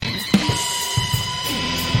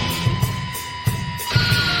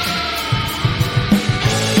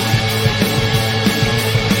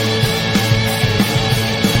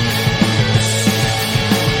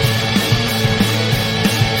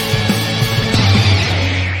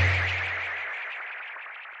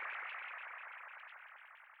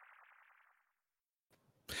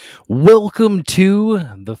Welcome to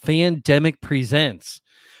the Fandemic Presents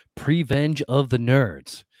Prevenge of the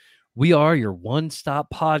Nerds. We are your one-stop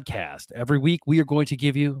podcast. Every week, we are going to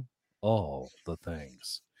give you all the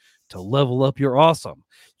things to level up your awesome.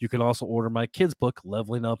 You can also order my kids' book,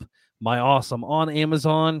 Leveling Up My Awesome, on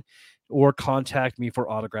Amazon, or contact me for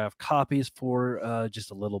autographed copies for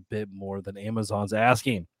just a little bit more than Amazon's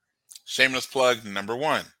asking. Shameless plug number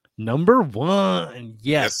one. Number one,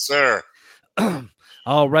 Yes, sir.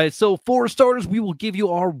 All right. So, for starters, we will give you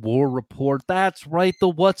our war report. That's right. The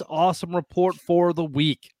What's Awesome report for the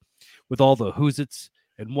week with all the who's it's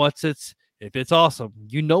and what's it's. If it's awesome,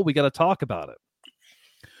 you know we got to talk about it.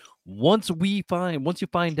 Once you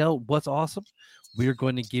find out what's awesome, we're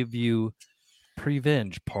going to give you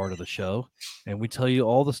Prevenge part of the show, and we tell you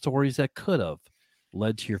all the stories that could have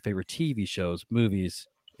led to your favorite TV shows, movies,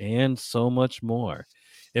 and so much more.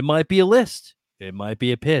 It might be a list, it might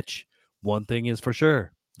be a pitch. One thing is for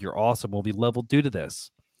sure, your awesome will be leveled due to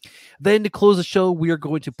this. Then to close the show, we are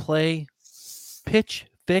going to play Pitch,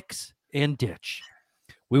 Fix, and Ditch.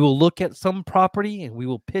 We will look at some property and we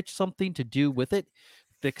will pitch something to do with it,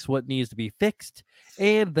 fix what needs to be fixed,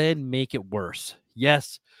 and then make it worse.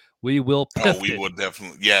 Yes, we will piff we it. will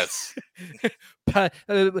definitely. Yes.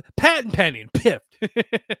 Patent pending, piffed.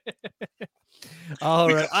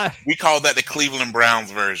 All right. We call that the Cleveland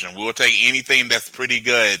Browns version. We will take anything that's pretty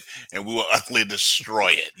good and we will utterly destroy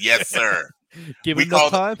it. Yes, sir. Give it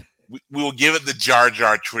enough time. We will give it the Jar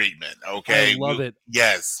Jar treatment. Okay. I love it.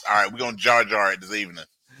 Yes. All right. We're going to Jar Jar it this evening.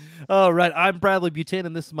 All right. I'm Bradley Buchanan,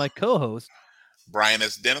 and this is my co-host, Brian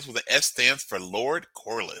S. Dennis, with the S stands for Lord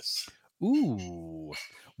Corliss. Ooh.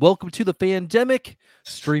 Welcome to the Fandemic,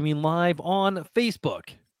 streaming live on Facebook,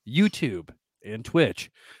 YouTube, and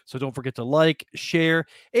Twitch. So don't forget to like, share,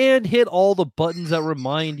 and hit all the buttons that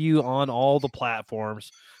remind you on all the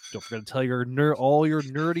platforms. Don't forget to tell all your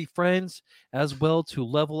nerdy friends as well to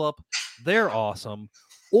level up their awesome.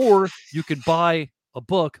 Or you could buy a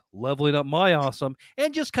book, Leveling Up My Awesome,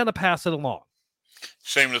 and just kind of pass it along.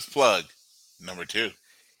 Shameless plug number 2.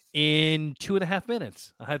 In 2.5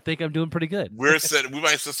 minutes. I think I'm doing pretty good. We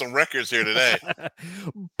might set some records here today.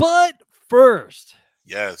 But first,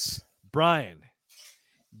 yes, Brian,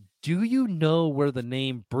 do you know where the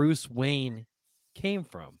name Bruce Wayne came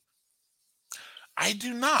from? I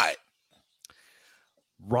do not.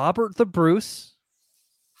 Robert the Bruce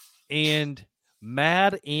and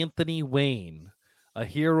Mad Anthony Wayne, a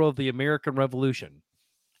hero of the American Revolution.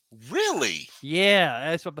 Really?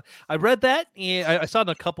 Yeah, I read that, and I saw it in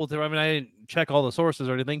a couple of. I mean, I didn't check all the sources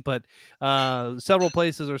or anything, but several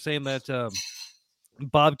places are saying that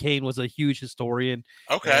Bob Kane was a huge historian.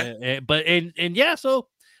 Okay, so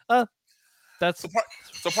that's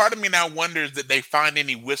so part of me now wonders that they find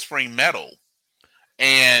any whispering metal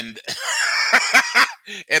and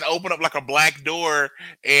and open up like a black door,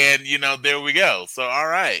 and there we go. So all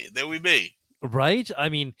right, there we be. Right? I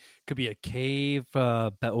mean, could be a cave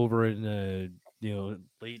over in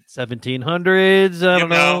late 1700s. I don't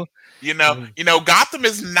know. Gotham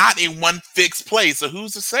is not in one fixed place, so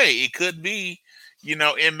who's to say? It could be,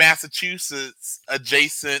 in Massachusetts,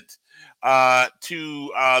 adjacent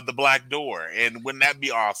to the Black Door, and wouldn't that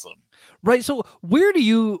be awesome? Right. So where do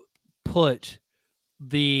you put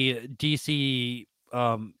the DC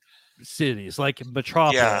cities like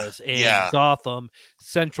Metropolis and Gotham,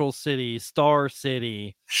 Central City, Star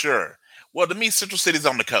City? Sure. Well, to me, Central City's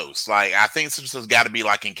on the coast. Like, I think Central City's got to be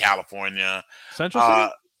like in California. Central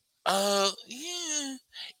City? Yeah.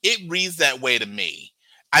 It reads that way to me.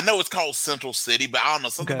 I know it's called Central City, but I don't know,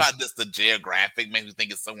 something about this, the geographic makes me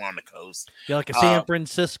think it's somewhere on the coast. Yeah, like a San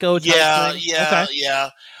Francisco type thing? Yeah.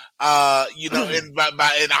 And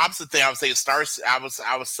by an opposite thing, I would say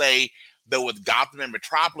I would say though with Gotham and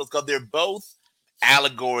Metropolis, because they're both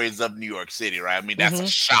allegories of New York City, right? I mean, that's a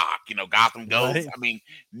shock. Gotham goes, right. I mean,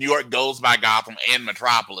 New York goes by Gotham and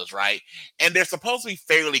Metropolis, right? And they're supposed to be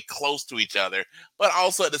fairly close to each other, but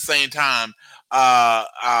also at the same time,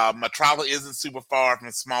 Metropolis isn't super far from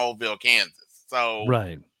Smallville, Kansas. So,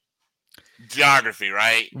 right. Geography,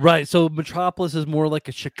 right? Right. So Metropolis is more like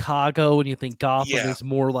a Chicago, and you think Gotham is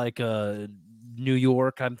more like a New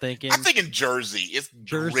York. I'm thinking Jersey. It's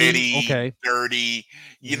gritty, dirty.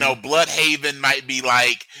 Bloodhaven might be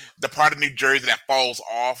like the part of New Jersey that falls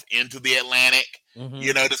off into the Atlantic.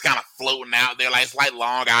 Just kind of floating out there, like it's like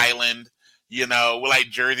Long Island. We're like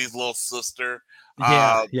Jersey's little sister.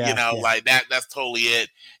 Like that. That's totally it.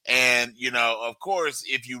 And of course,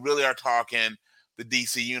 if you really are talking the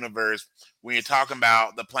DC universe, when you're talking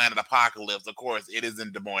about the planet Apocalypse, of course, it is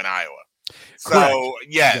in Des Moines, Iowa. So,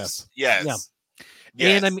 yes. Yeah.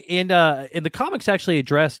 Yes. And and the comics actually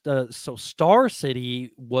addressed so Star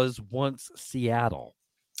City was once Seattle.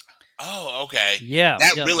 Oh, okay. Yeah,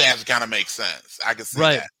 That yeah, really actually kind of makes sense. I can see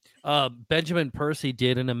right. that. Benjamin Percy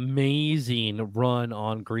did an amazing run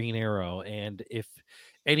on Green Arrow, and if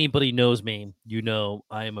anybody knows me, you know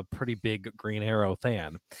I am a pretty big Green Arrow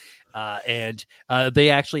fan. And they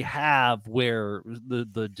actually have where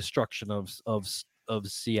the destruction of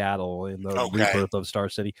Seattle and the Okay. rebirth of Star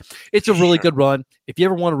City. It's a really good run. If you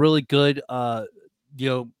ever want a really good, you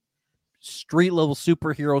know, street level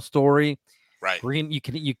superhero story, Right. Green you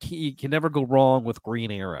can never go wrong with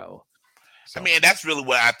Green Arrow. I So mean, that's really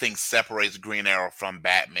what I think separates Green Arrow from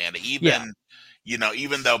Batman. yeah, Even,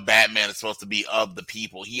 even though Batman is supposed to be of the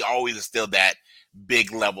people, he always is still that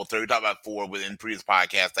big level threat. We talked about before within previous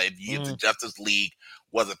podcasts that if the Justice League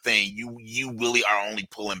was a thing, you really are only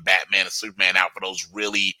pulling Batman and Superman out for those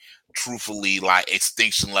really truthfully like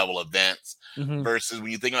extinction level events. Versus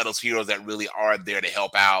when you think about those heroes that really are there to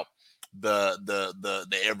help out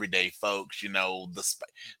the everyday folks,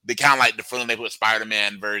 the kind of like the friendly neighborhood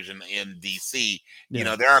Spider-Man version in DC.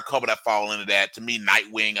 yeah, There are a couple that fall into that. To me,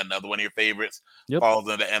 Nightwing, another one of your favorites, yep, falls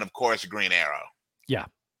into that, and of course Green Arrow. yeah,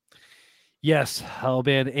 yes. Oh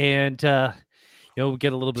man, and we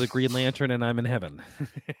get a little bit of Green Lantern, and I'm in heaven.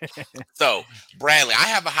 So, Bradley, I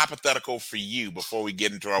have a hypothetical for you before we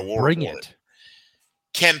get into our war Bring report. it.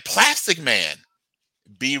 Can Plastic Man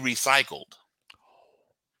be recycled?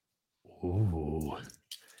 Ooh.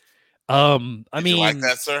 Did you like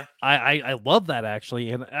that, sir? I love that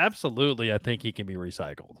actually, and absolutely, I think he can be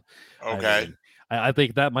recycled. Okay. I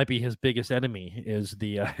think that might be his biggest enemy is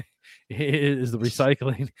the is the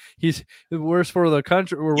recycling. He's worse for the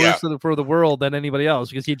country or worse for the world than anybody else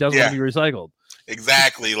because he doesn't want to be recycled.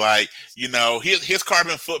 Exactly. Like, his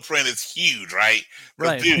carbon footprint is huge, right?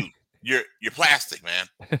 Right. Dude, you're plastic, man.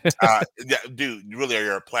 Dude, you really are.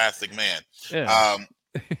 You're a plastic man. Yeah.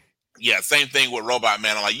 Yeah, same thing with Robot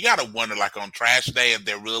Man. I'm like, you gotta wonder, like on trash day, if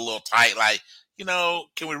they're really a little tight, like,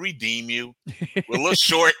 can we redeem you? We're a little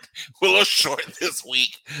short. We're a little short this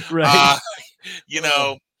week. Right.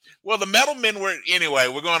 Well, the Metal Men were anyway.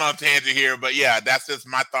 We're going on tangent here, but yeah, that's just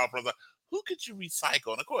my thought process. Who could you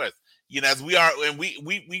recycle? And of course, as we are, and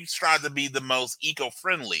we strive to be the most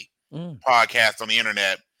eco-friendly podcast on the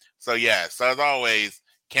internet. So yeah, so as always,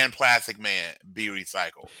 can Plastic Man be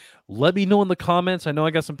recycled? Let me know in the comments. I know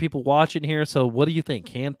I got some people watching here. So what do you think?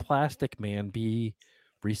 Can Plastic Man be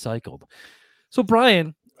recycled? So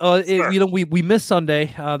Brian, we missed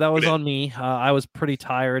Sunday. That was on me. I was pretty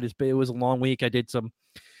tired. It was a long week. I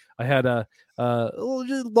had a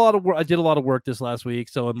lot of work. I did a lot of work this last week.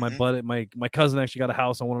 So my cousin actually got a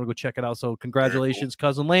house. I wanted to go check it out. So congratulations,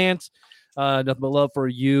 Cousin Lance. Nothing but love for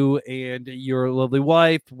you and your lovely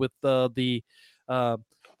wife with the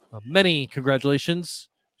many congratulations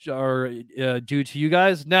are due to you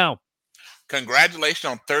guys. Now, congratulations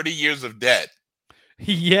on 30 years of debt.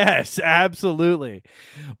 Yes, absolutely.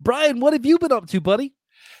 Brian, what have you been up to, buddy?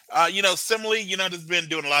 Similarly, just been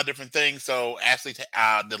doing a lot of different things. So actually,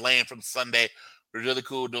 delaying from Sunday was really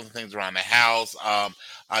cool. Doing things around the house.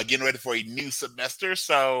 Getting ready for a new semester.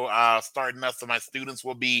 So starting up, so my students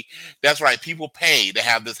will be. That's right. People pay to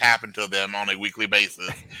have this happen to them on a weekly basis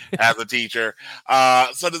as a teacher.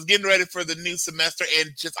 So just getting ready for the new semester, and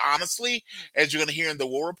just honestly, as you're going to hear in the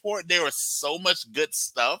war report, there was so much good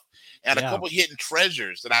stuff and a couple hidden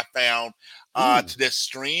treasures that I found to this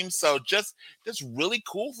stream. So just really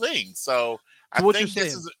cool things. So I think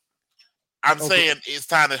this is. I'm saying it's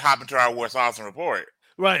time to hop into our What's Awesome report.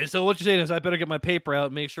 Right. So what you're saying is I better get my paper out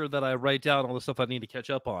and make sure that I write down all the stuff I need to catch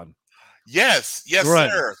up on. Yes,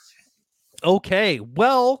 sir. Okay.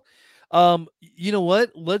 Well, you know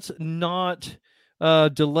what? Let's not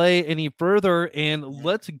delay any further and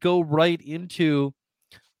let's go right into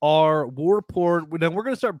our war report. Then we're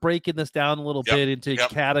going to start breaking this down a little bit into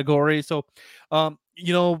categories. So,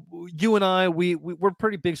 you and I, we're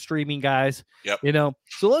pretty big streaming guys. Yep.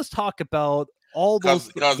 So let's talk about all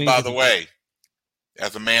those. Because by the way,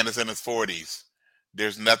 as a man that's in his 40s,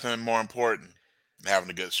 there's nothing more important than having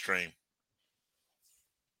a good stream.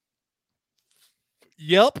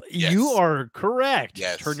 Yep, you are correct.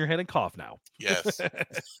 Yes. Turn your head and cough now. Yes.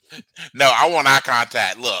 No, I want eye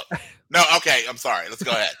contact. Look. No, okay. I'm sorry. Let's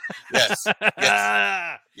go ahead. Yes.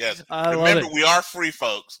 Yes. Remember, we are free,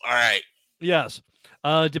 folks. All right. Yes.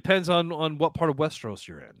 Depends on what part of Westeros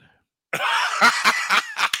you're in.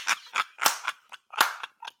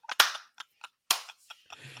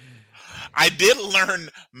 I did learn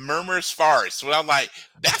Murmur's Farce. So I'm like,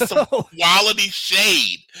 that's some quality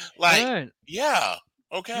shade. Like, yeah.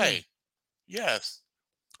 Okay. Yes.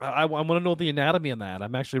 I want to know the anatomy on that.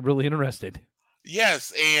 I'm actually really interested.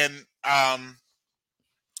 Yes, and and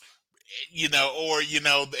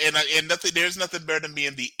nothing. There's nothing better than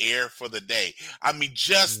being the heir for the day. I mean,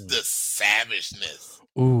 Mm.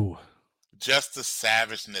 Ooh. just the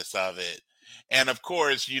savageness of it. And of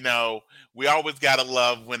course, we always gotta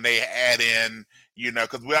love when they add in,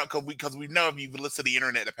 because we know if you've listened to the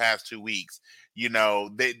internet the past 2 weeks,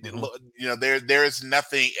 Mhm. there is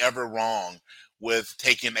nothing ever wrong with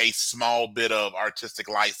taking a small bit of artistic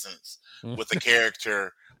license with a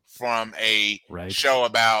character from a Right. show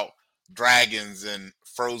about dragons and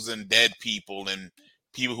frozen dead people and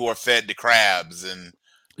people who are fed to crabs and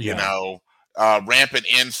you Yeah. know rampant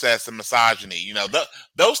incest and misogyny.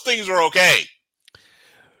 Those things are okay.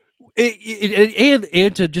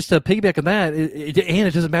 And to just to piggyback on that, and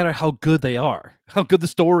it doesn't matter how good they are, how good the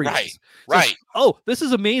story Right, is. It's like, right. oh, this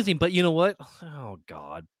is amazing, but you know what? Oh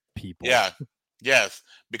God, people. Yeah, yes.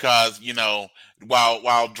 Because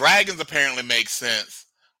while dragons apparently make sense,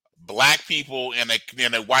 black people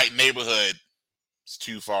in a white neighborhood is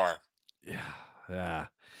too far. Yeah, yeah.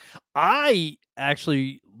 I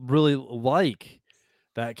actually really like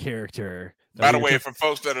that character that By we the were way, just. for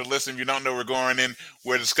folks that are listening, if you don't know, we're going in.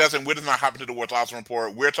 We're discussing what is not happening to the What's Awesome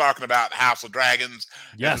Report. We're talking about House of Dragons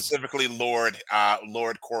and Yes, specifically Lord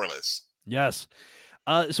Corlys. yes.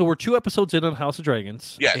 So we're 2 episodes in on House of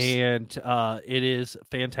Dragons, Yes, and it is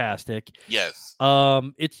fantastic. yes.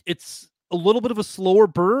 It's a little bit of a slower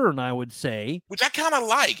burn, I would say. Which I kind of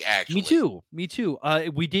like, Me actually. too. Me too.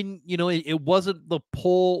 We didn't, it wasn't the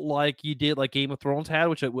pull like you did, like Game of Thrones had,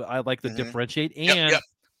 which I like to Hmm. differentiate. Yep, yep.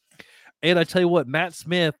 And I tell you what, Matt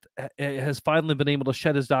Smith has finally been able to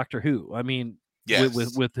shed his Doctor Who. I mean, with with,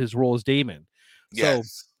 Yes, with his role as Damon. So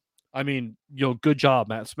yes. I mean, good job,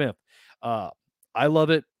 Matt Smith. Uh, I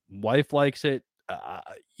love it. Wife likes it.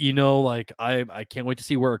 Like I can't wait to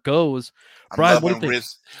see where it goes. I'm Brian, what do you loving think?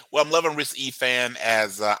 Riz. Well, I'm loving Riz Ifan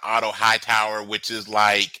as Otto Hightower, which is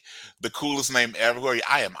like the coolest name ever.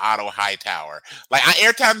 I am Otto Hightower. Like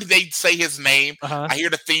every time they say his name, Uh huh. I hear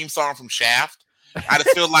the theme song from Shaft. I just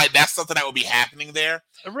feel like that's something that would be happening there.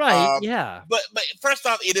 Right. Um, Yeah. but first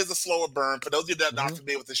off, it is a slower burn. For those of you that are not Hmm.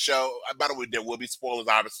 familiar with the show, by the way, there will be spoilers.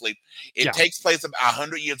 Obviously, it Yeah. takes place about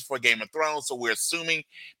 100 years before Game of Thrones, so we're assuming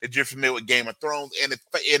that you're familiar with Game of Thrones, and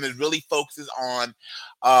it really focuses on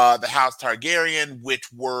the House Targaryen, which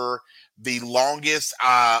were the longest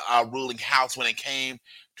ruling house when it came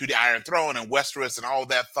to the Iron Throne and Westeros and all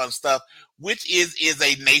that fun stuff, which is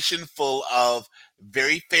a nation full of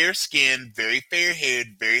very fair skinned, very fair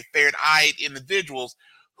haired, very fair eyed individuals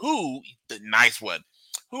who, the nice one,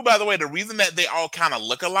 who, by the way, the reason that they all kind of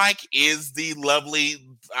look alike is the lovely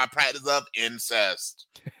practice of incest.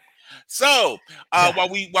 So Yeah.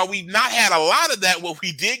 while we've not had a lot of that, what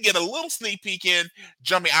we did get a little sneak peek in,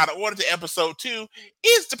 jumping out of order to episode 2,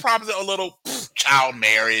 is the promise of a little child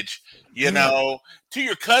marriage, Yeah. to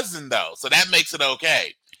your cousin though. So that makes it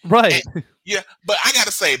okay. And, Right. yeah, but I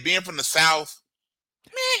gotta say, being from the South,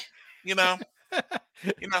 meh, you know,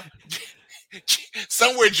 you know,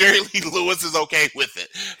 somewhere Jerry Lee Lewis is okay with it.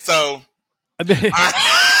 So I mean, man,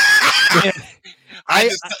 I I,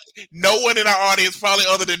 just no one in our audience, probably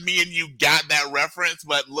other than me and you, got that reference.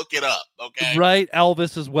 But look it up, okay? right,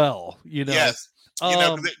 Elvis as well. Yes,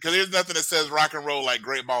 Um, because there's nothing that says rock and roll like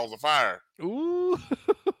Great Balls of Fire. ooh,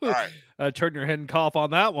 All right. turn your head and cough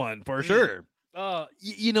on that one for Mm, sure.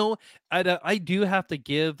 I do have to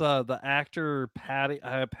give the actor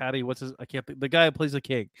Patty, what's his? I can't think. The guy who plays the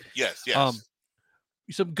king. yes, Um, yes.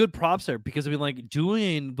 some good props there because I mean, like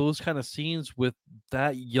doing those kind of scenes with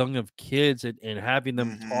that young of kids and having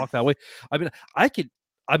them Hmm. talk that way. I mean, I could.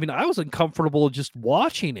 I mean, I was uncomfortable just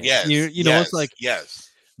watching it. Yes, It's yes, like, yes.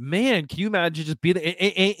 man, can you imagine just being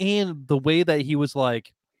and the way that he was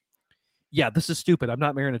like, yeah, this is stupid. I'm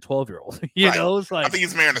not marrying a 12-year-old. Right. It's I like, think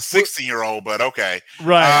he's marrying a we're 16-year-old, but okay.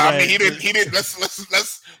 right, I mean, right, he didn't. He didn't.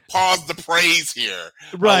 Let's pause the praise here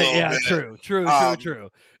a right. little Yeah, bit. true, true, true, Um, true.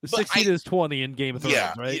 but 16 is 20 in Game of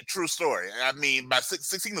yeah, Thrones, right? true story. I mean, by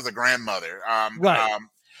 16 is a grandmother. Right.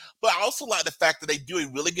 But I also like the fact that they do a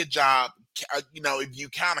really good job. If you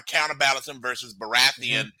kind of counterbalance him versus Hmm.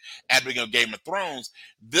 Baratheon at the beginning of Game of Thrones,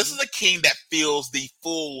 this is a king that feels the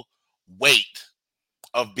full weight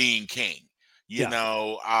of being king. Yeah.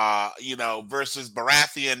 Versus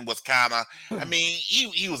Baratheon was kind of. I mean,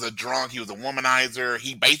 he was a drunk. He was a womanizer.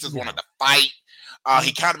 He basically Yeah. wanted to fight.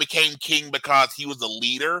 He Mhm. kind of became king because he was the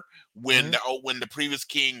leader when Mhm. the previous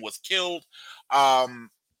king was killed.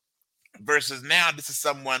 Um, Versus now, this is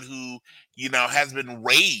someone who has been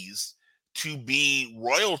raised to be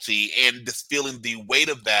royalty and just feeling the weight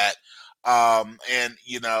of that. And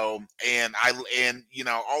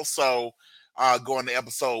also going to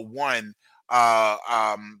episode 1.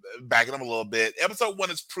 backing up a little bit. Episode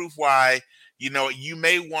 1 is proof why, you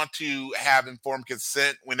may want to have informed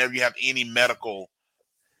consent whenever you have any medical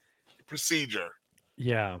procedure.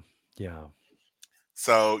 Yeah. Yeah.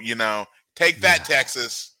 So, take that, Yeah.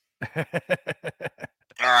 Texas. All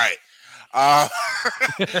right. Uh,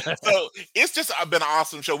 so it's just been an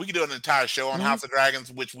awesome show. We could do an entire show on House of Dragons,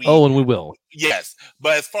 which we and we will. Yes,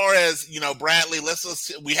 but as far as Bradley,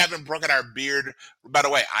 we haven't broken our beard. By the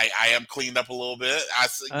way, I am cleaned up a little bit.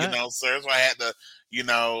 Sir, so I had to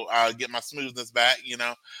get my smoothness back.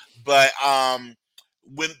 But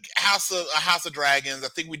when House of Dragons, I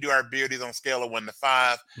think we do our beardies on a scale of 1 to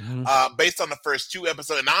 5, based on the first 2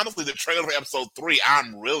 episodes, and honestly, the trailer for episode 3,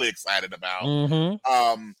 I'm really excited about.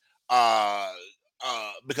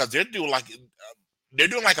 Because they're doing like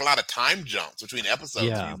a lot of time jumps between episodes.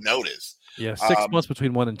 Yeah. You've noticed. Yeah, 6 months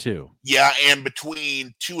between 1 and 2. Yeah, and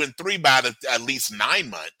between 2 and 3 at least 9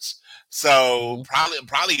 months. So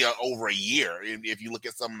probably over a year if you look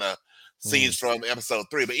at some of the scenes from episode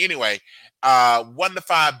 3. But anyway, 1 to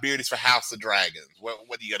 5 beardies for House of Dragons. What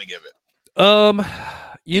are you gonna give it?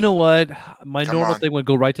 You know what? My normal thing would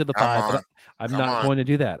go right to the 5, but I'm not going to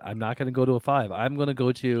do that. I'm not going to go to a 5. I'm going to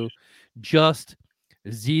go to just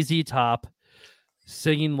ZZ Top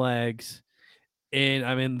singing legs, and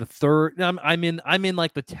I'm in the third. I'm in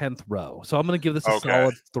like the 10th row. So I'm going to give this a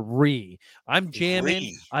solid 3. I'm jamming.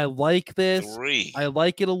 3. I like this. 3. I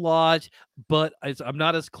like it a lot, but I'm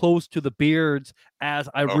not as close to the beards as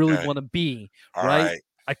I really want to be. All right.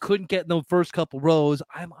 I couldn't get in the first couple rows.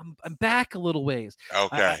 I'm back a little ways.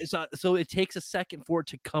 Okay. So it takes a second for it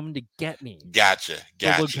to come to get me. Gotcha.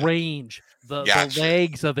 The range, the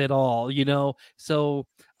legs of it all, So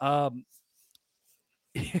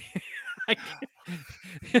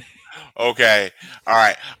okay. All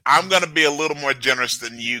right. I'm gonna be a little more generous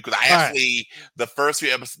than you because I actually the first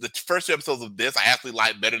few episodes of this I actually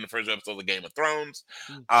liked better than the first episode of Game of Thrones.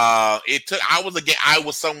 I didn't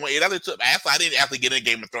actually get into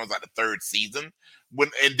Game of Thrones like the 3rd season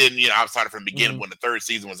I started from the beginning when the 3rd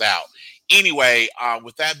season was out. Anyway,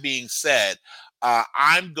 with that being said,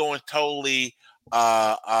 I'm going totally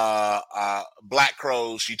Black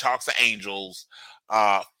Crows. She Talks to Angels.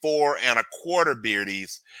 4 1/4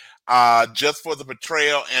 beardies, just for the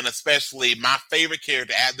portrayal and especially my favorite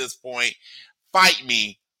character at this point. Fight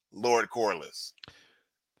me, Lord Corlys.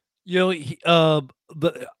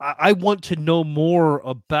 I want to know more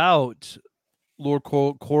about Lord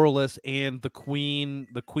Corlys and the queen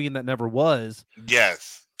that never was.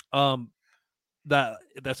 Yes.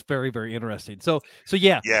 That's very, very interesting. So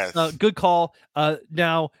yeah. Yes. Good call.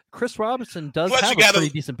 Now Chris Robinson does have a pretty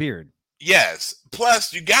decent beard. Yes.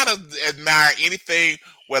 Plus, you gotta admire anything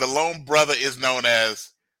where the lone brother is known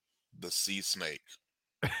as the sea snake.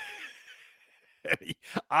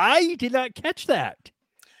 I did not catch that.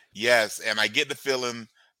 Yes, and I get the feeling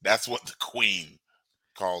that's what the queen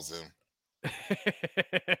calls him.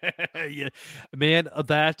 Yeah, man,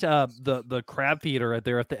 that the crab feeder right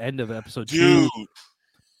there at the end of episode 2.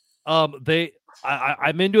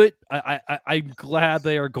 I'm into it. I'm glad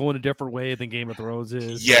they are going a different way than Game of Thrones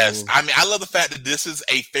is. Yes, so. I mean, I love the fact that this is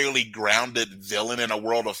a fairly grounded villain in a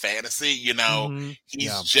world of fantasy.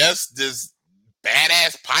 He's just this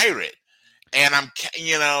badass pirate, and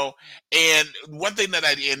and one thing that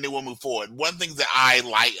and then we'll move forward. One thing that I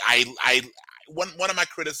like, one of my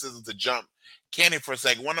criticisms to jump canon for a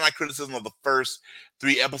second. One of my criticisms of the first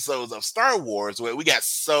 3 episodes of Star Wars, where we got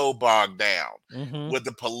so bogged down with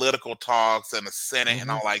the political talks and the Senate and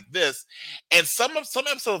all like this, and some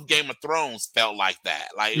episodes of Game of Thrones felt like that.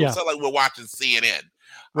 Like it felt like we're watching CNN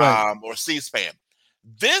or C-SPAN.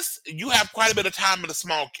 This, you have quite a bit of time in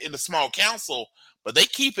the small council, but they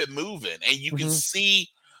keep it moving, and you can see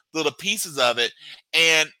little pieces of it.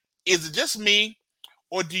 And is it just me?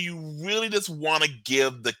 Or do you really just want to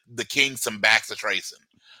give the king some backs of tracing?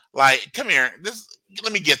 Like, come here.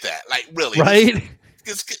 Let me get that. Like, really? Right?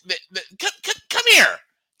 Come here.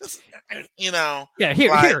 Yeah,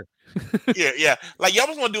 here. yeah. Like, you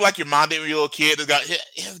almost want to do like your mom did when you were a little kid. I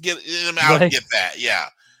would get that. Yeah.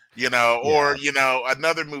 Or,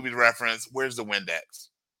 another movie reference. Where's the Windex?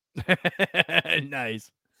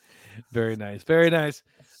 Nice. Very nice. Very nice.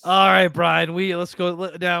 All right, Brian, let's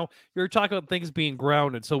go. Now, you're talking about things being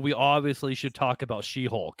grounded, so we obviously should talk about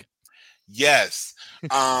She-Hulk. Yes.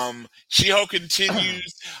 She-Hulk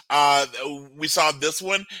continues. We saw this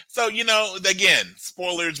one. So, again,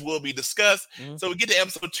 spoilers will be discussed. So we get to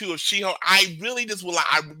episode 2 of She-Hulk. I'm really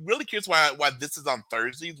curious why this is on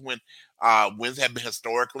Thursdays when Wednesdays have been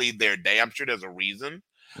historically their day. I'm sure there's a reason.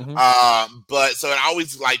 But so it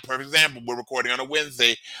always, like, for example, we're recording on a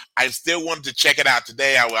Wednesday. I still wanted to check it out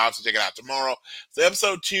today. I will also check it out tomorrow. So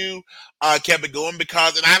episode 2 kept it going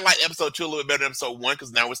because, and I like episode 2 a little bit better than episode 1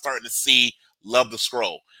 because now we're starting to see Love the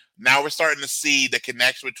Scroll. Now we're starting to see the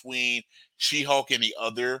connection between She-Hulk and the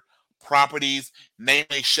other properties,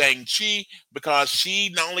 namely Shang-Chi, because she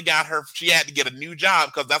not only she had to get a new job,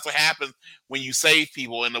 because that's what happens when you save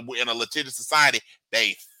people in a litigious society.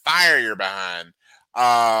 They fire your behind.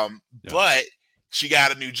 But she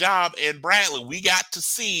got a new job, and Bradley, we got to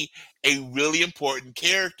see a really important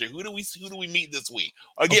character. Who do we meet this week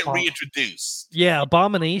or get reintroduced? Yeah,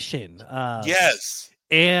 Abomination. Yes.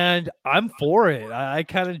 And I'm for it. I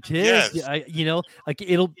kind of did. Yes.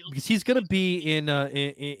 Because he's gonna be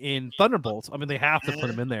in Thunderbolts. I mean, they have to put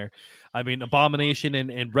him in there. I mean, Abomination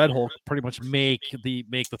and Red Hulk pretty much make the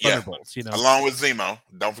Thunderbolts. Along with Zemo.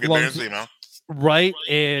 Don't forget Baron Zemo. Right,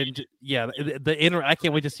 and I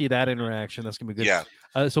can't wait to see that interaction. That's gonna be good. Yeah.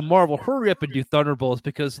 So Marvel, hurry up and do Thunderbolts,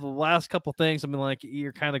 because the last couple things, I mean, like,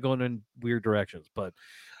 you're kind of going in weird directions. But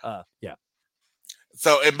yeah.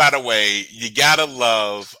 So, and by the way, you gotta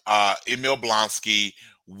love Emil Blonsky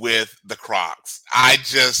with the Crocs. I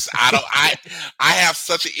have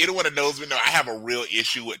anyone that knows me know I have a real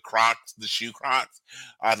issue with Crocs, the shoe Crocs,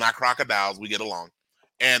 not crocodiles. We get along,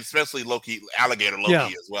 and especially alligator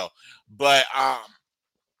Loki as well. But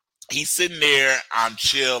he's sitting there. I'm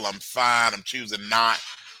chill. I'm fine. I'm choosing not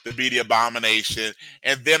to be the Abomination.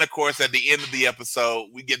 And then, of course, at the end of the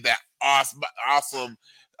episode, we get that awesome.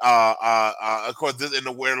 Of course, this in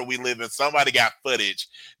the world we live in, somebody got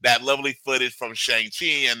that lovely footage from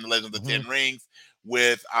Shang-Chi and the Legend of the Ten Rings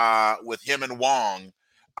with him and Wong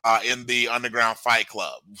in the underground fight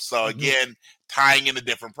club. So again, tying into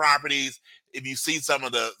different properties. If you see from some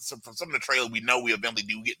of the trailers, we know we eventually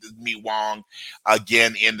do get to meet Wong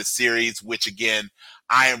again in the series, which again,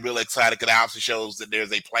 I am really excited because it obviously shows that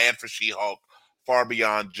there's a plan for She-Hulk far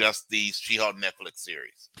beyond just the She-Hulk Netflix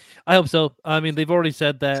series. I hope so. I mean, they've already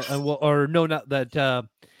said that,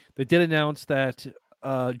 they did announce that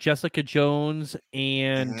Jessica Jones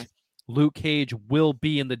and Luke Cage will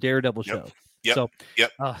be in the Daredevil show.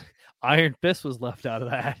 Iron Fist was left out of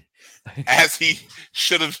that. As he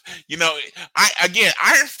should have,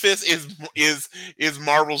 Iron Fist is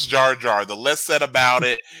Marvel's Jar Jar. The less said about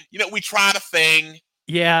it, we tried a thing.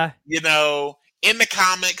 Yeah. In the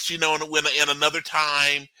comics, in another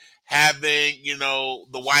time, having, the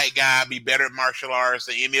white guy be better at martial arts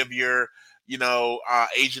than any of your,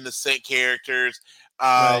 Asian descent characters.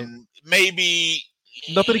 Maybe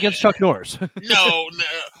nothing against Chuck Norris. no,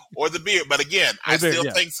 or the beard. But again, I still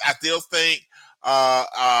think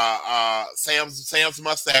Sam's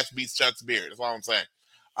mustache beats Chuck's beard. That's all I'm saying.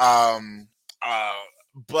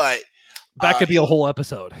 But that could be a whole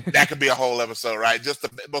episode. That could be a whole episode, right? Just the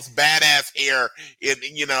most badass hair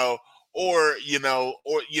but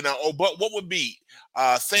what would be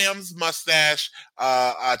Sam's mustache,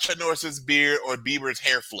 Chuck Norris's beard, or Bieber's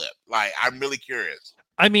hair flip? Like, I'm really curious.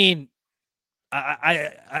 I mean,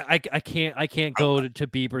 I can't go to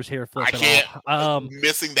Bieber's hair flip. I can't.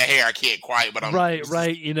 Missing the hair, I can't quite. But I'm right.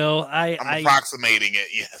 I'm approximating it.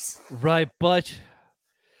 Yes. Right, but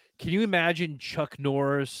can you imagine Chuck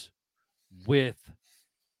Norris with?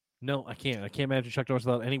 No, I can't. I can't imagine Chuck Norris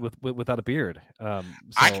without a beard.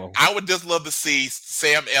 I would just love to see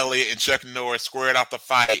Sam Elliott and Chuck Norris squared off the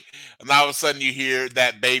fight, and all of a sudden you hear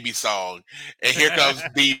that baby song, and here comes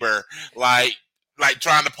Bieber, like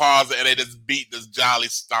trying to pause it, and they just beat this jolly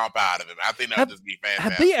stomp out of him. I think that would just be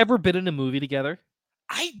fantastic. Have they ever been in a movie together?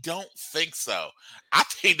 I don't think so. I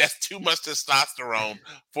think that's too much testosterone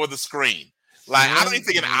for the screen. Like, I don't even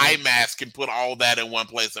think an eye mask can put all that in one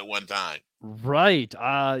place at one time. Right.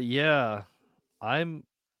 Yeah. I'm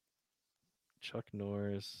Chuck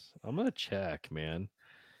Norris. I'm gonna check, man.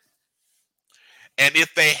 And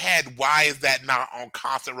if they had, why is that not on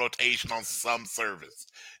constant rotation on some service?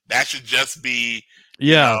 That should just be,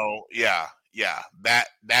 that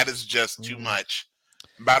is just too much.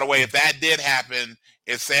 By the way, if that did happen,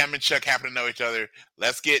 if Sam and Chuck happen to know each other,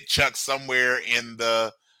 let's get Chuck somewhere in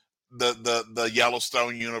the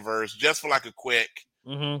Yellowstone universe just for like a quick,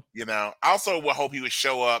 I also would hope he would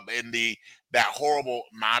show up in that horrible,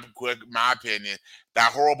 my opinion,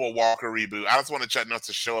 that horrible Walker reboot. I just want Chuck Norris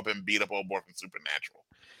to show up and beat up old boy from Supernatural.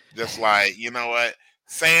 Just like, you know what?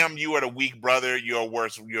 Sam, you are the weak brother. You're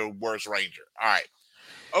worse Ranger. All right.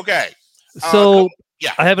 Okay. So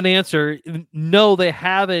I have an answer. No, they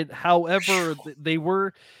haven't. However, they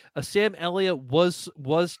were. Sam Elliott was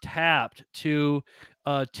tapped to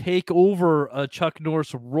take over Chuck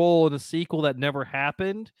Norris' role in a sequel that never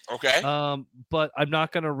happened. Okay. But I'm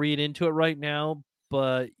not going to read into it right now.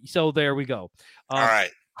 but so there we go. All right.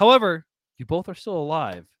 However, you both are still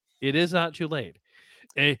alive. It is not too late.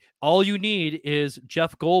 All you need is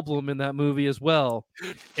Jeff Goldblum in that movie as well,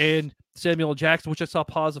 and Samuel Jackson, which I saw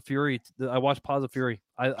Paws of Fury. I watched Paws of Fury.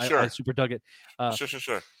 I super dug it.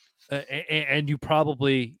 Sure. And you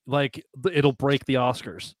probably it'll break the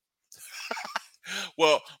Oscars.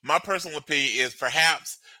 Well, my personal opinion is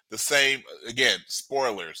perhaps the same, again,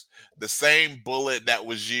 spoilers, the same bullet that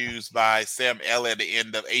was used by Sam Elliott at the end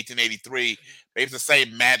of 1883, maybe it's the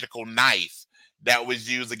same magical knife that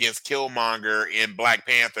was used against Killmonger in Black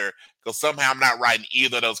Panther, because somehow I'm not writing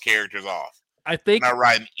either of those characters off. I think I'm not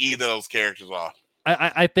writing either of those characters off.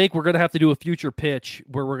 I think we're gonna have to do a future pitch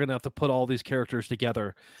where we're gonna have to put all these characters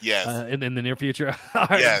together. Yes. In the near future.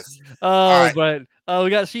 Yes. But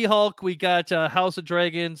we got She-Hulk, we got House of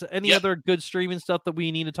Dragons. Any other good streaming stuff that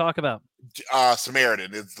we need to talk about?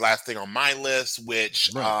 Samaritan is the last thing on my list,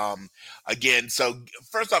 which again, so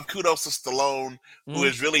first off, kudos to Stallone, who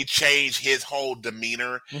has really changed his whole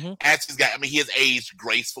demeanor. As he's got, he has aged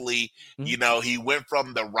gracefully. You know, he went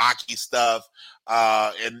from the Rocky stuff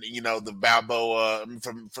and the Balboa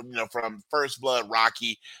from First Blood,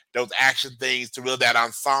 Rocky, those action things, to really that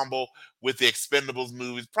ensemble with the Expendables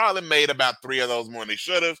movies. Probably made about 3 of those more than they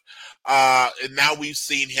should have. And now we've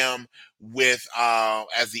seen him with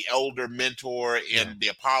as the elder mentor in the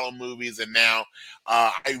Apollo movies, and now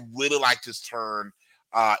I really liked his turn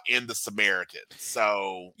in The Samaritan.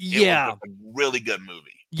 So it was a really good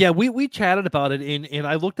movie. Yeah, we chatted about it, and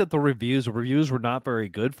I looked at the reviews. The reviews were not very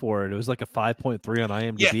good for it. It was like a 5.3 on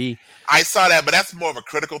IMDb. Yeah, I saw that, but that's more of a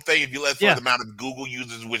critical thing. If you look at the amount of Google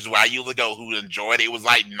users, which is why I usually go who enjoyed it, it was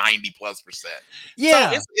like 90+%.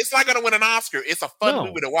 Yeah, so it's not going to win an Oscar. It's a fun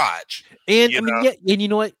movie to watch. And and you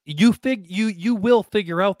know what? You will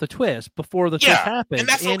figure out the twist before the twist happens, and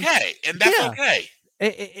that's okay. And that's okay.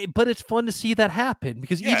 But it's fun to see that happen,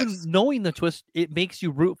 because even knowing the twist, it makes you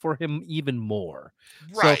root for him even more.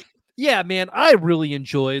 Right. So, yeah, man, I really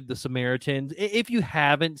enjoyed The Samaritans. If you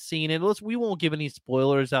haven't seen it, we won't give any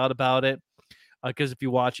spoilers out about it, because if you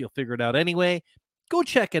watch, you'll figure it out anyway. Go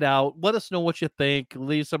check it out. Let us know what you think.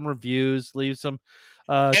 Leave some reviews. Leave some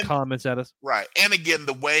comments at us. Right. And again,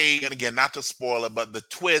 not to spoil it, but the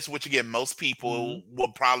twist, which again, most people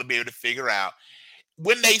will probably be able to figure out,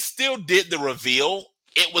 when they still did the reveal,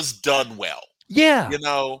 it was done well. Yeah.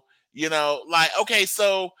 Okay,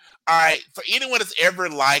 so all right, for anyone that's ever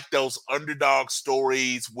liked those underdog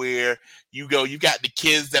stories where you've got the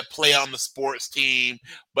kids that play on the sports team,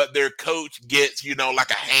 but their coach gets,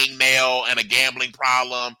 like a hangnail and a gambling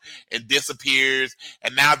problem and disappears,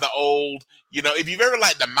 and now the old, if you've ever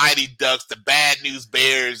liked the Mighty Ducks, the Bad News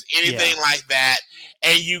Bears, anything like that,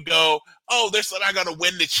 and you go, oh, they're somehow going to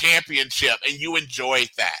win the championship, and you enjoy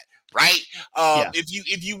that. Right?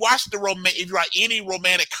 If you watch if you write any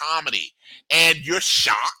romantic comedy and you're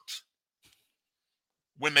shocked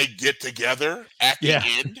when they get together at the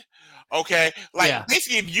end, okay?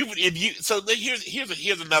 Basically,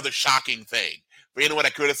 here's another shocking thing for anyone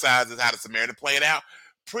that criticizes how the Samaritan played out.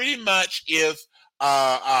 Pretty much, if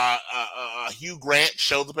Hugh Grant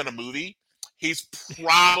shows up in a movie, he's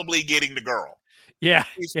probably getting the girl. Yeah,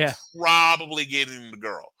 he's probably getting the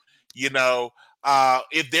girl.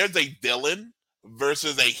 If there's a villain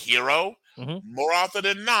versus a hero, more often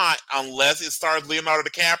than not, unless it stars Leonardo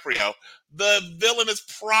DiCaprio, the villain is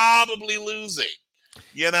probably losing.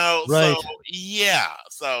 Right.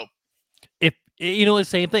 So if the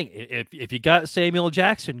same thing. If you got Samuel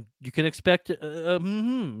Jackson, you can expect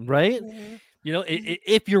right.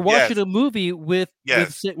 If you're watching a movie with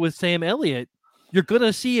Sam Elliott, you're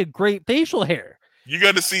gonna see a great facial hair. You're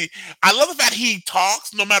going to see. I love the fact he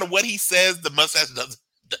talks. No matter what he says, the mustache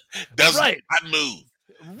does not move.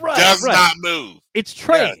 Does not move. It's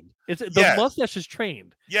trained. The mustache is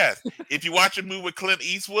trained. Yes. If you watch a movie with Clint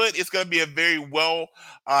Eastwood, it's going to be a very well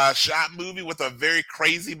shot movie with a very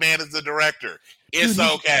crazy man as the director. It's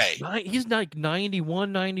okay. He's like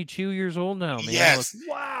 91, 92 years old now, man. Yes.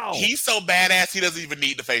 Wow. He's so badass, he doesn't even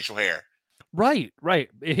need the facial hair. Right.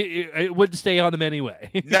 It wouldn't stay on him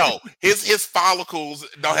anyway. No, his follicles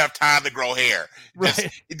don't have time to grow hair.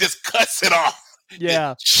 It just cuts it off.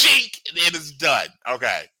 Yeah. Shink, and then it's done.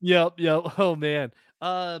 Okay. Yep. Oh man.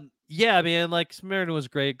 Yeah, man. Like Samaritan was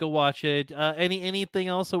great. Go watch it. Anything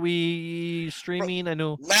else that we streaming? I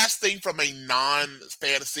know. Last thing from a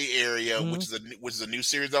non-fantasy area, which is a new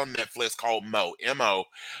series on Netflix called Mo,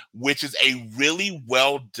 which is a really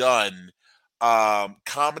well done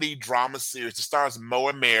comedy drama series. It stars Mo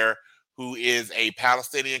Amer, who is a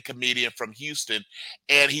Palestinian comedian from Houston,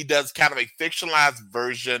 and he does kind of a fictionalized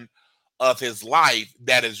version of his life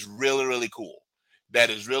that is really, really cool. that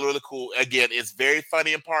is really, really cool. Again, it's very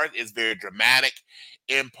funny in parts. It's very dramatic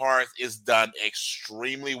in parts. It's done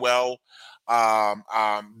extremely well.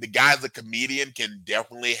 The guy's a comedian, can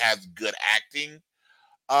definitely has good acting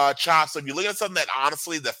chops. So if you're looking at something that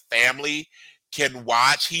honestly the family can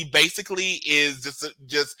watch, he basically is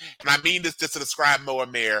just, and I mean this just to describe Mo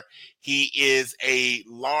Amer. He is a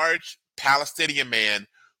large Palestinian man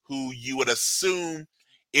who you would assume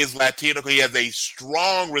is Latino. He has a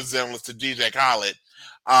strong resemblance to DJ Khaled.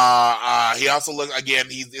 He also looks again.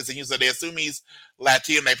 So they assume he's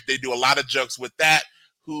Latino. They do a lot of jokes with that.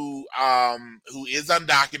 Who is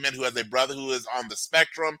undocumented? Who has a brother who is on the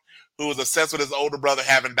spectrum? Who is obsessed with his older brother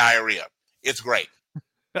having diarrhea? It's great.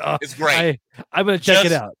 It's great. I'm gonna check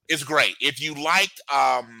it out. It's great. If you liked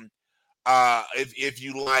if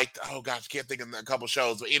you liked, oh gosh, I can't think of a couple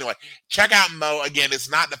shows, but anyway, check out Mo. Again, it's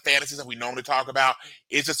not the fantasies that we normally talk about.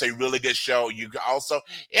 It's just a really good show. You can also,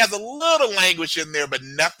 it has a little language in there, but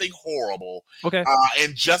nothing horrible. Okay.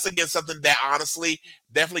 And just again, something that honestly,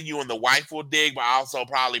 definitely you and the wife will dig, but also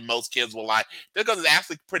probably most kids will like because it's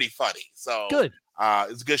actually pretty funny. So good.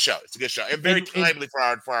 It's a good show. It's a good show, and very timely for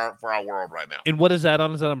our world right now. And what is that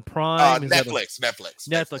on? Is that on Prime?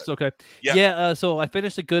 Netflix. Okay. Yep. Yeah. So I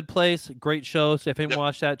finished A Good Place. Great show. So if you haven't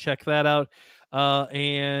watched that, check that out.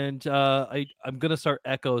 And I'm gonna start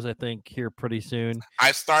Echoes. I think here pretty soon.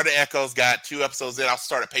 I started Echoes. Got 2 episodes in. I'll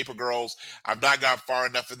start at Paper Girls. I've not gone far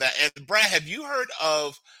enough for that. And Brad, have you heard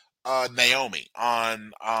of Naomi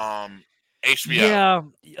on HBO?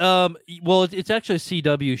 Yeah. Well, it's actually a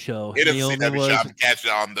CW show. It is a CW show. I'm catching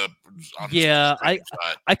it on the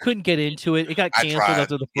I couldn't get into it. It got canceled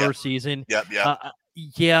after the first season. Yep.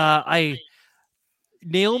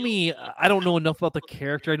 Naomi, I don't know enough about the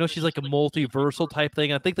character. I know she's like a multiversal type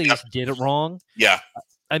thing. I think they just did it wrong. Yeah.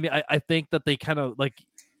 I mean, I think that they kind of like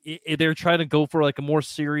they're trying to go for like a more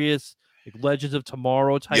serious like Legends of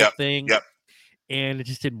Tomorrow type thing. Yep. And it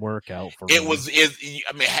just didn't work out for me. I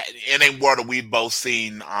mean, in a world that we've both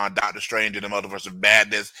seen on Doctor Strange and the Multiverse of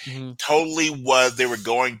Madness, totally was, they were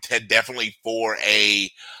going to definitely for an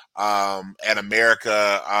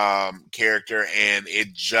America character, and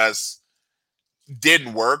it just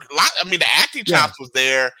didn't work. The acting chops was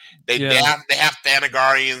there. They have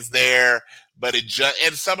Thanagarians there, but it just,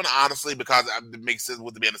 and some of the, honestly, because it makes sense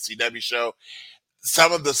with it being a CW show,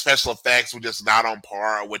 some of the special effects were just not on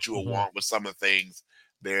par with what you would want with some of the things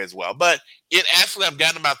there as well. But it actually, I've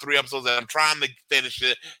gotten about 3 episodes and I'm trying to finish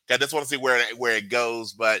it. I just want to see where it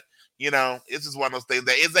goes. But it's just one of those things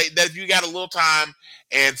that if you got a little time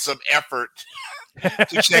and some effort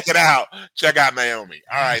to check it out, check out Naomi.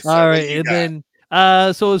 All right. So all right. And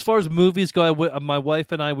then, so as far as movies go, my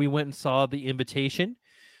wife and I, we went and saw The Invitation.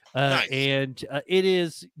 Nice. And it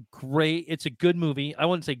is great. It's a good movie. I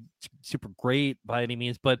wouldn't say super great by any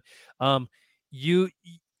means, but you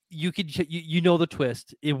know the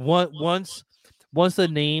twist. Once the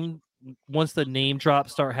name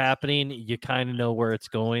drops start happening, you kind of know where it's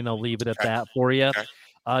going. I'll leave it at that for you. Okay.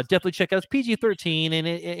 Definitely check out. It's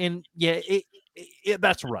PG-13, and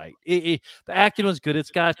that's right. The acting was good.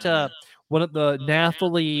 It's got one of the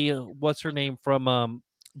Nathalie, what's her name from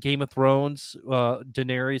Game of Thrones,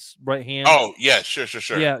 Daenerys' right hand. Oh, yeah, sure.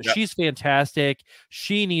 Yeah, she's fantastic.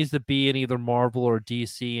 She needs to be in either Marvel or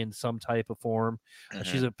DC in some type of form.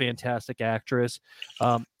 She's a fantastic actress.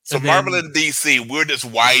 So Marvel and DC, we're just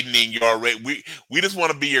widening your rate. We just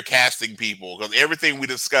want to be your casting people because everything we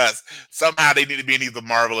discuss, somehow they need to be in either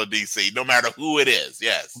Marvel or DC, no matter who it is.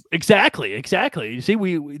 Yes, exactly. You see,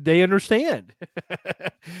 they understand.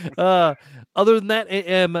 Other than that,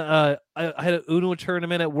 I had an Uno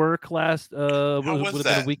tournament at work last. How was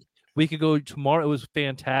that? Been a week ago tomorrow. It was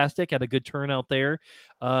fantastic. Had a good turnout there,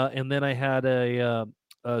 and then I had a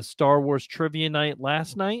Star Wars trivia night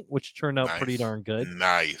last night, which turned out pretty darn good.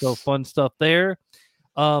 Nice. So fun stuff there.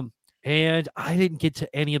 And I didn't get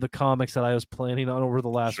to any of the comics that I was planning on over the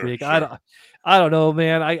last week. Sure. I don't know,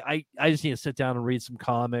 man. I just need to sit down and read some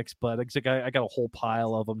comics, but I got a whole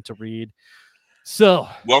pile of them to read. So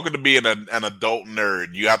welcome to being an adult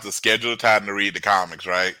nerd. You have to schedule time to read the comics,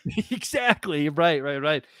 right? Exactly.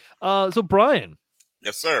 Right. So Brian.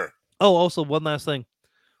 Yes, sir. Oh, also one last thing.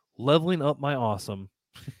 Leveling Up My Awesome.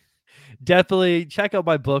 Definitely check out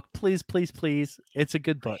my book. Please. It's a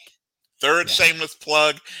good book. Third shameless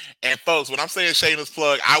plug. And folks, when I'm saying shameless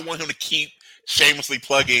plug, I want him to keep shamelessly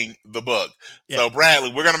plugging the book. Yeah. So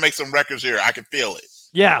Bradley, we're going to make some records here. I can feel it.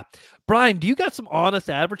 Yeah. Brian, do you got some honest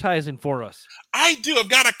advertising for us? I do. I've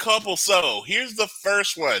got a couple. So here's the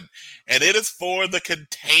first one. And it is for the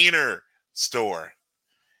Container Store.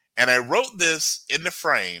 And I wrote this in the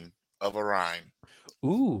frame of a rhyme.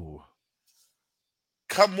 Ooh.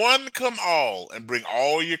 Come one, come all, and bring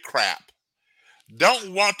all your crap.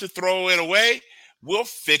 Don't want to throw it away? We'll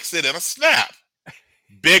fix it in a snap.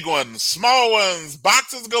 Big ones, small ones,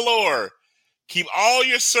 boxes galore. Keep all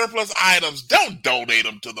your surplus items. Don't donate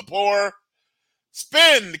them to the poor.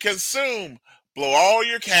 Spend, consume, blow all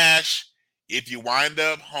your cash. If you wind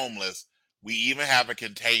up homeless, we even have a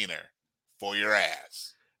container for your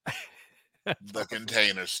ass. The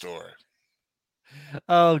Container Store.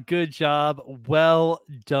 Oh, good job. Well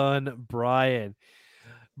done, Brian.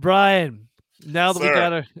 Brian, now that we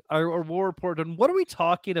got our war report done, what are we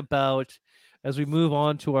talking about as we move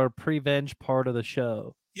on to our prevenge part of the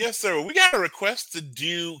show? Yes, sir. We got a request to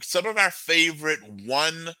do some of our favorite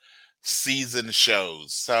one-season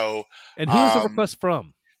shows. So, and who's the request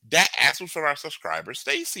from? That asked was from our subscriber,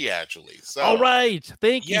 Stacy, actually. So, all right.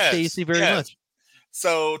 Thank you, Stacy, very much.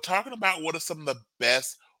 So, talking about what are some of the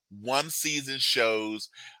best one-season shows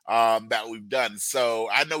that we've done. So,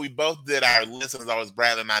 I know we both did our list, and as always,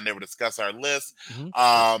 Bradley and I never discuss our list.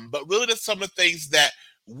 But really, just some of the things that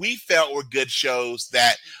we felt were good shows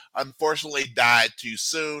that unfortunately died too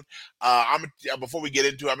soon. Before we get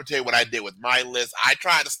into it, I'm gonna tell you what I did with my list. I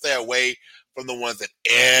tried to stay away from the ones that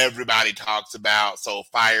everybody talks about. So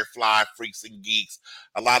Firefly, Freaks and Geeks,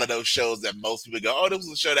 a lot of those shows that most people go, oh, this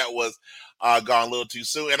was a show that was gone a little too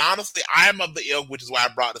soon. And honestly, I am of the ilk, which is why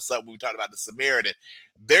I brought this up when we talked about the Samaritan.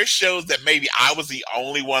 There's shows that maybe I was the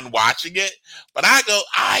only one watching it, but I go,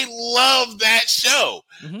 I love that show.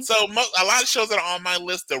 So a lot of shows that are on my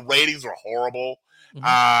list, the ratings were horrible.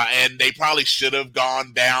 And they probably should have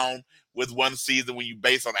gone down with one season when you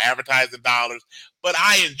base on advertising dollars. But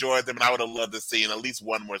I enjoyed them, and I would have loved to see at least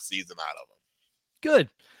one more season out of them. Good.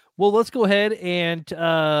 Well, let's go ahead and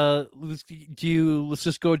let's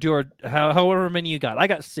just go do our however many you got. I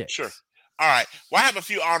got 6. Sure. All right. Well, I have a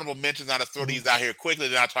few honorable mentions. I'll throw these out here quickly,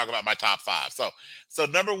 then I'll talk about my top 5. So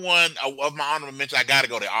number one of my honorable mention, I got to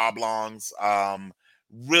go to Oblongs.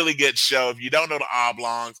 Really good show. If you don't know the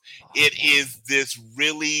Oblongs, it is this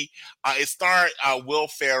really. It starred Will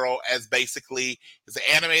Ferrell as basically it's an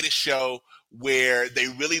animated show where they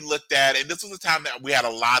really looked at, and this was a time that we had a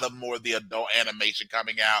lot of more of the adult animation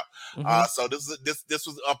coming out. So this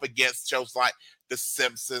was up against shows like The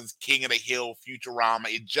Simpsons, King of the Hill, Futurama.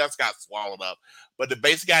 It just got swallowed up. But the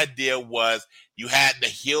basic idea was you had the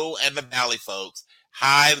hill and the valley folks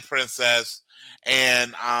hide the princess,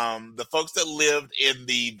 and the folks that lived in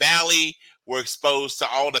the valley were exposed to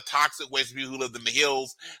all the toxic waste people who lived in the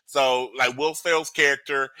hills. So, like, Will Ferrell's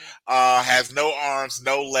character has no arms,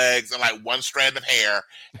 no legs, and like one strand of hair,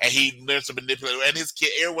 and he learns to manipulate. And his kid,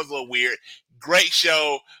 everyone's a little weird. Great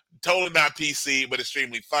show, totally not PC, but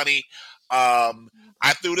extremely funny. I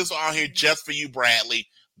threw this on here just for you, Bradley.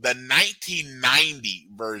 The 1990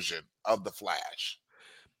 version of The Flash.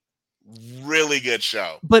 Really good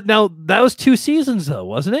show. But now that was 2 seasons, though,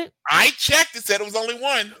 wasn't it? I checked. It said it was only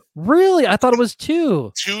 1. Really? I thought it was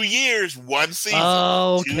 2. 2 years, 1 season.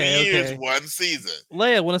 Oh, okay. 2 years, 1 season.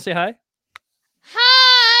 Leia, want to say hi?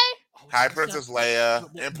 Hi. Hi, Princess Leia.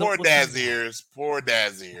 And poor Dad's ears. Poor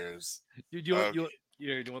Dad's ears. Do you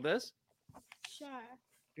want this? Sure.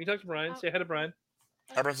 Can you talk to Brian? Say hi to Brian.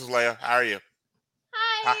 Hi, Princess Leia. How are you?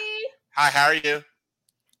 Hi. Hi, how are you?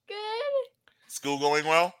 Good. School going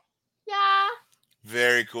well? Yeah.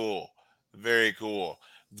 Very cool. Very cool.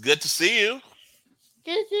 Good to see you.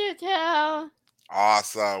 Good to see you too.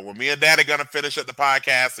 Awesome. Well, me and Dad are going to finish up the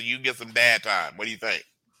podcast so you can get some dad time. What do you think?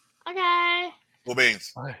 Okay. Cool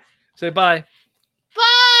beans. Bye. Say bye.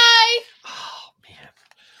 Bye. Oh, man.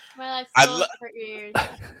 My life's full for ears.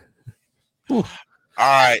 All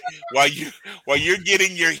right. While you're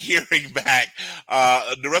getting your hearing back,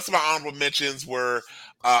 the rest of my honorable mentions were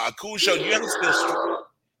a cool show.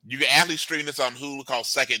 You can actually stream this on Hulu called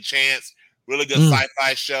Second Chance. Really good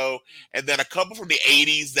sci-fi show. And then a couple from the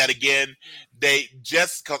 80s that, again, they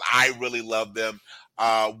just because I really love them.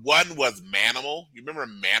 One was Manimal. You remember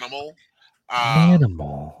Manimal?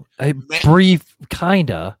 Manimal. Brief,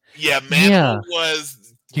 kinda. Yeah, Manimal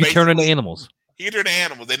was. You turn into animals. He turned into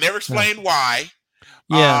animals. They never explained why.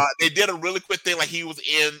 Yeah. They did a really quick thing, like he was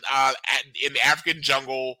in the African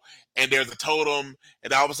jungle, and there's a totem,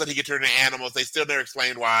 and all of a sudden he could turn into animals. They still never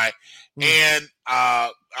explained why. And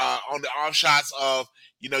on the off shots of,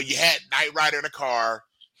 you had Knight Rider in a car,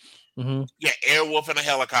 you had Airwolf in a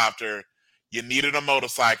helicopter, you needed a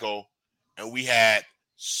motorcycle, and we had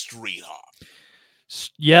Street Hawk.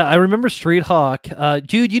 Yeah, I remember Street Hawk.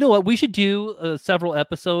 Dude, you know what? We should do several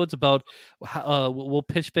episodes about how we'll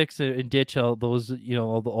pitch fix and ditch all those,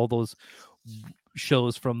 all those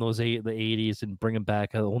shows from the 80s and bring them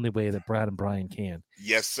back the only way that Brad and Brian can.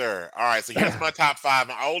 Yes, sir. All right, so here's my top 5.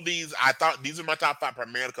 And all these, I thought these are my top 5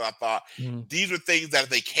 primarily because I thought these were things that if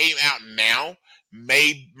they came out now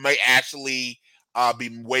may actually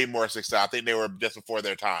be way more successful. I think they were just before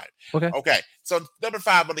their time. Okay. So number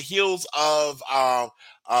 5, on the heels of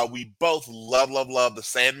we both love the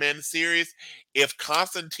Sandman series. If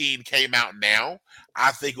Constantine came out now,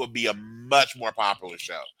 I think it would be a much more popular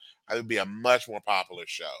show. It would be a much more popular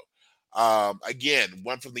show. Again,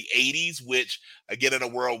 one from the 80s, which again in a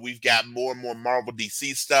world we've got more and more Marvel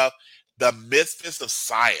DC stuff. The Misfits of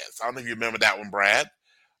Science. I don't know if you remember that one, Brad.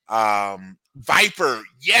 Viper,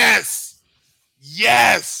 yes.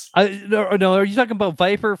 No, are you talking about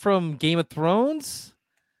Viper from Game of Thrones?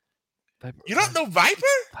 Viper, you don't know Viper?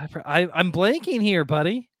 Viper, I'm blanking here,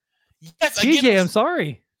 buddy. Yes, TJ, I'm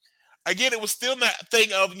sorry. Again, it was still that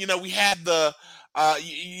thing of we had the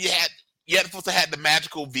you had supposed to have the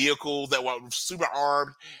magical vehicles that were super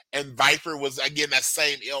armed, and Viper was again that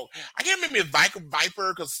same ilk. I can't remember if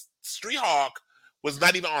Viper because Street Hawk was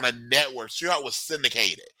not even on a network. Street Hawk was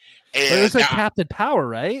syndicated. And it was like Captain Power,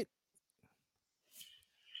 right?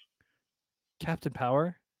 Captain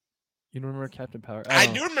Power? You don't remember Captain Power? I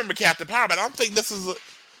do remember Captain Power, but I don't think this is.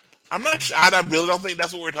 I'm not. I really don't think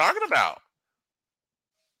that's what we're talking about.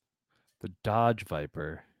 The Dodge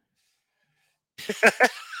Viper.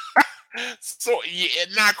 So yeah,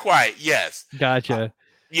 not quite. Yes. Gotcha.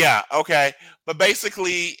 Yeah. Okay. But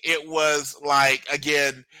basically, it was like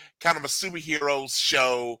again, kind of a superheroes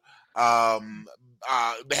show.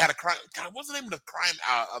 They had a crime. God, what's the name of the crime?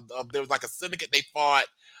 There was like a syndicate they fought.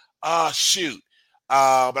 Shoot.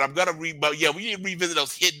 But I'm gonna but yeah, we need to revisit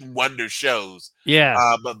those hidden wonder shows.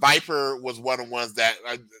 Yeah. But Viper was one of the ones that.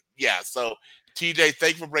 Yeah. So TJ,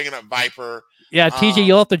 thank you for bringing up Viper. Yeah, TJ,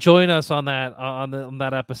 you'll have to join us on that on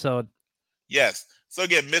that episode. Yes. So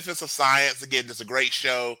again, Misfits of Science, again, just a great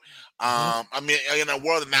show. I mean, in a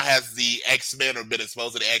world that now has the X-Men or been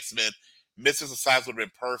exposed to the X-Men, Misfits of Science would have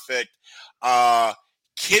been perfect.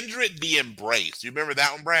 Kindred the Embrace. Do you remember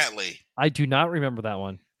that one, Bradley? I do not remember that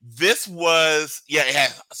one. This was, it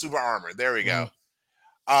had super armor. There we go.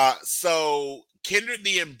 So Kindred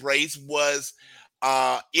the Embrace was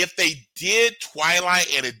if they did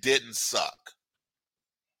Twilight and it didn't suck.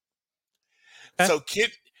 Okay. So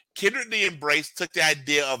Kindred the Embrace took the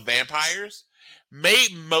idea of vampires, made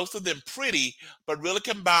most of them pretty, but really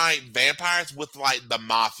combined vampires with like the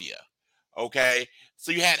mafia. Okay,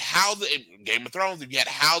 so you had houses in Game of Thrones. You had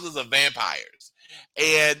houses of vampires,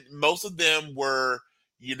 and most of them were,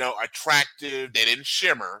 attractive. They didn't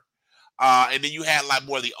shimmer, and then you had like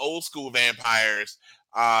more of the old school vampires,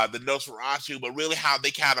 the Nosferatu, but really how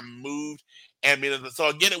they kind of moved. And so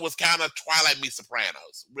again, it was kind of Twilight meets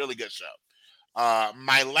Sopranos. Really good show.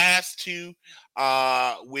 My last two,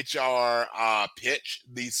 which are Pitch,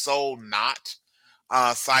 the Soul Knot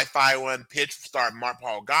sci-fi one. Pitch starred Mark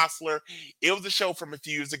Paul Gosselaar. It was a show from a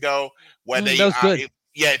few years ago where they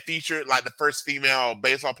it featured like the first female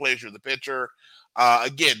baseball player. She was a pitcher.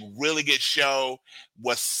 Again, really good show.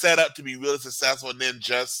 Was set up to be really successful, and then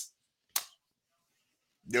just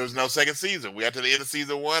there was no second season. We got to the end of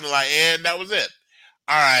season 1, and that was it.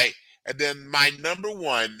 All right, and then my number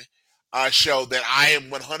one show that I am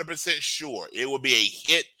 100% sure it will be a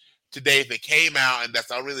hit today if it came out, and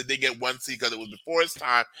I really did get one season because it was before its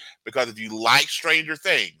time. Because if you like Stranger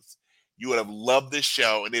Things, you would have loved this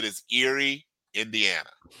show, and it is Erie, Indiana.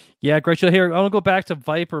 Yeah, great show. Here, I want to go back to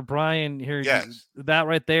Viper, Brian. Here, yes, that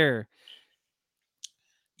right there.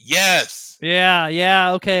 Yes.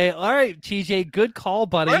 Yeah. Okay. All right, TJ, good call,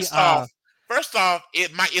 buddy. First off,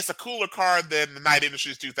 it's a cooler car than the Night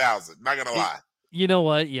Industries 2000. Not gonna lie. You know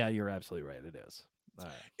what? Yeah, you're absolutely right. It is. All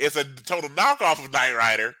right. It's a total knockoff of Knight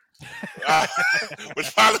Rider, which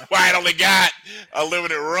is probably why it only got a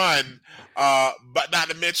limited run. But not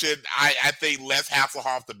to mention, I think less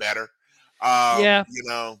Hasselhoff, the better. Yeah.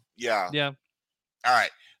 Yeah. All right.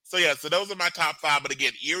 So those are my top 5. But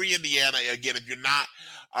again, Erie, Indiana. Again, if you're not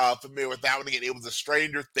familiar with that one, again, it was a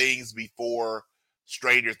Stranger Things before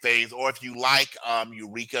Stranger Things, or if you like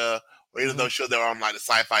Eureka, or even those shows that are on like the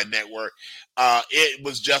Sci-Fi Network, it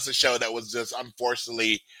was just a show that was just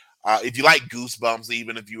unfortunately, if you like Goosebumps,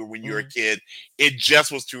 even if you were when you were a kid, it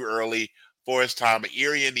just was too early for its time. But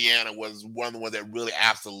Erie, Indiana was one of the ones that really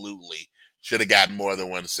absolutely should have gotten more than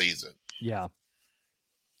one season. Yeah.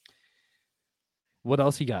 What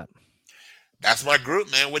else you got? That's my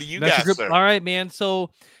group, man. What do you got, sir? All right, man.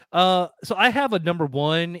 So I have a number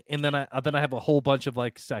 1, and then I have a whole bunch of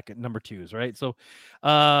like number 2s, right? So,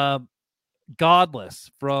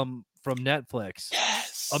 Godless from Netflix.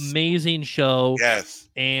 Yes. amazing show. Yes.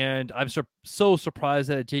 And I'm so surprised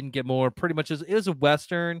that it didn't get more. Pretty much it is a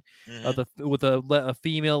Western with a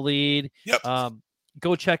female lead. Yep.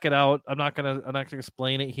 Go check it out. I'm not gonna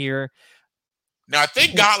explain it here. Now I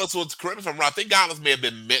think Godless was, correct me if I'm wrong, I think Godless may have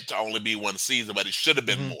been meant to only be one season, but it should have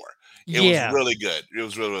been more. It was really good. It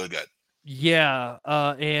was really, really good. Yeah.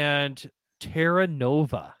 And Terra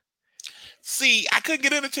Nova. See, I couldn't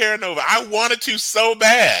get into Terra Nova. I wanted to so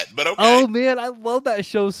bad, but okay. Oh man, I love that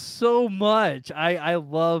show so much. I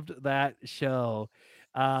loved that show.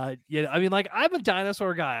 I mean, like, I'm a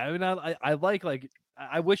dinosaur guy. I mean, I like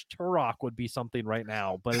I wish Turok would be something right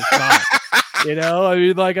now, but it's not. I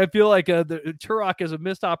mean, like, I feel like the Turok is a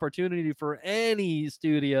missed opportunity for any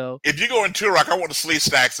studio. If you go in Turok, I want the Sleeve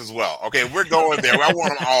Stacks as well. Okay, we're going there. I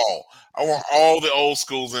want them all. I want all the old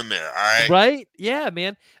schools in there. All right. Right? Yeah,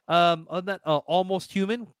 man. On that Almost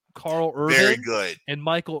Human, Carl Urban. Very good. And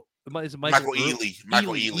Michael Ealy.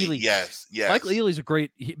 Michael Ealy. Yes. Michael Ealy's a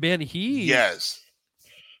great man. Yes.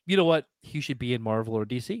 You know what? He should be in Marvel or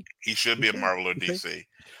DC. He should be in Marvel or DC.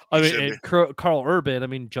 I mean, and Carl Urban. I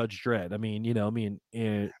mean, Judge Dredd. I mean,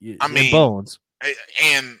 and Bones.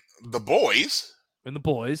 And The Boys. And The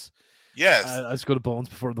Boys. Yes. Let's go to Bones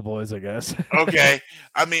before The Boys, I guess. Okay.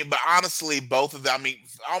 I mean, but honestly, both of them. I mean,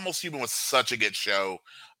 Almost Human was such a good show.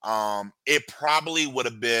 It probably would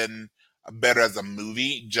have been better as a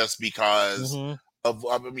movie just because of.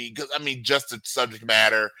 Just the subject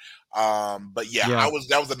matter. But that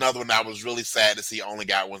was another one that I was really sad to see only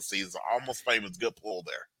got one season. Almost Famous, good pull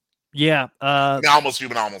there. Yeah. Almost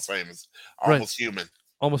Human, Almost Famous. Almost Human.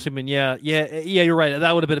 Almost Human, yeah. You're right.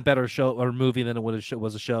 That would have been a better show or movie than it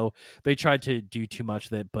was a show. They tried to do too much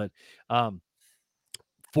of it, but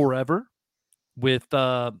Forever with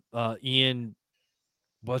Ian,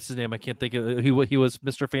 what's his name? I can't think of. He was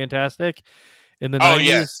Mr. Fantastic in the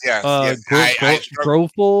 90s. Yes.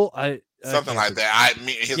 Groveful. Something like that.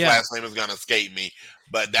 His last name is gonna escape me,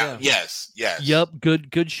 but that yes. Yep,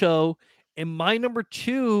 good show. And my number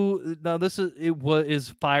 2. Now is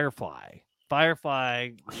Firefly. Firefly,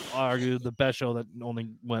 arguably the best show that only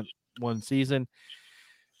went one season.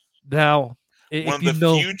 Now, one of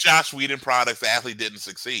the few Joss Whedon products that actually didn't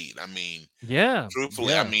succeed. I mean,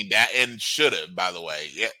 truthfully, I mean that, and should have, by the way.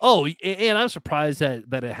 Yeah. Oh, and I'm surprised that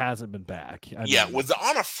it hasn't been back. Was it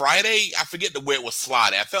on a Friday? I forget the way it was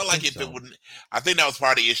slotted. I felt like it wouldn't. I think that was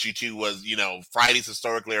part of the issue too. Was Fridays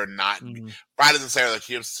historically are not Fridays and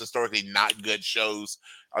Saturdays historically not good shows.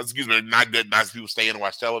 Excuse me, not good. Nice people stay in and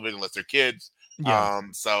watch television unless they're kids. Yeah.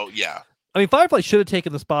 I mean, Firefly should have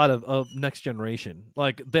taken the spot of Next Generation.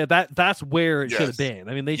 Like that's where it should have been.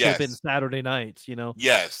 I mean, they should have been Saturday nights.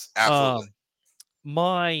 Yes, absolutely.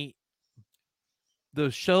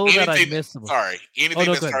 The show that I missed. Anything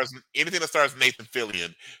that stars Nathan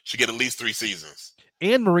Fillion should get at least 3 seasons.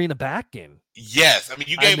 And Marina Baccarin. Yes, I mean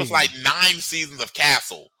you gave us like 9 seasons of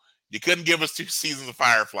Castle. You couldn't give us 2 seasons of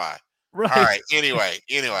Firefly. Right. All right. Anyway.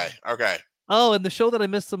 Okay. Oh, and the show that I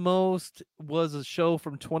missed the most was a show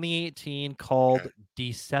from 2018 called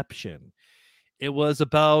Deception. It was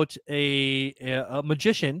about a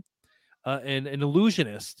magician, an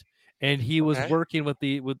illusionist, and he was working with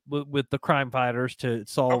the crime fighters to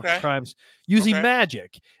solve crimes using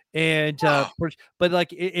magic. And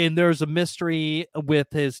but and there's a mystery with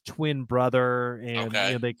his twin brother,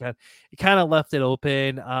 and they kind of left it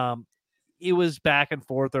open. It was back and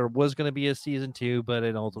forth. There was going to be a season 2, but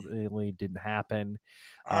it ultimately didn't happen.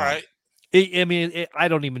 All right. I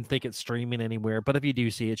don't even think it's streaming anywhere, but if you do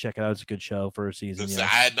see it, check it out. It's a good show for a season. I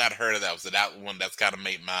had not heard of that. So that one that's kind of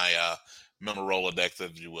made my mental Rolodex,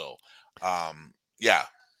 if you will.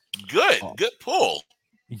 Good pull.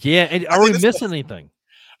 Yeah, and are we missing anything?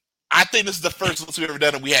 I think this is the first one we've ever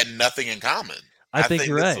done, and we had nothing in common. I think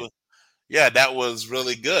you're right. That was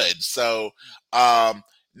really good. So,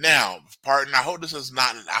 now, partner, I hope this does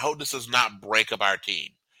not break up our team.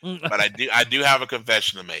 But I do have a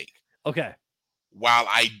confession to make. Okay. While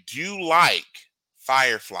I do like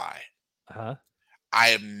Firefly, I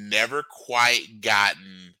have never quite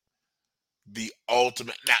gotten the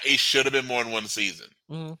ultimate. Now, it should have been more than one season,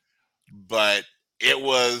 but it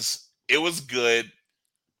was good.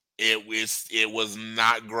 It was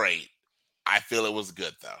not great. I feel it was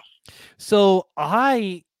good though. So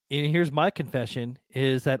and here's my confession,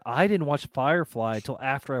 is that I didn't watch Firefly until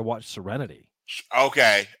after I watched Serenity.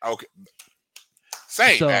 Okay.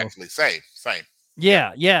 Same.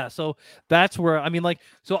 Yeah. So that's where,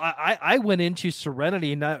 I went into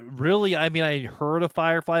Serenity, not really, I heard of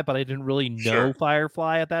Firefly, but I didn't really know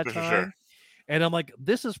Firefly at that time. Sure. And I'm like,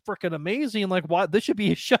 this is freaking amazing. Like, why? This should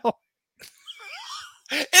be a show.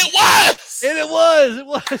 It was. And it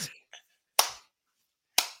was.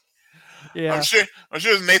 Yeah. I'm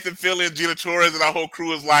sure Nathan Fillion and Gina Torres and our whole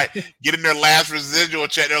crew is like getting their last residual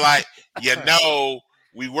check. They're like,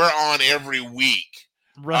 we were on every week.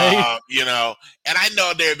 Right. And I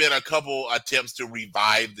know there have been a couple attempts to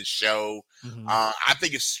revive the show. Mm-hmm. I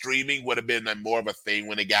think streaming would have been more of a thing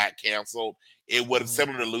when it got canceled. It would have,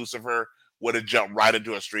 similar to Lucifer, would have jumped right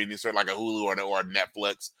into a streaming service like a Hulu or a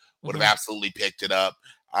Netflix, would have absolutely picked it up.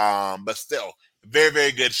 But still, very,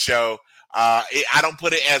 very good show. I don't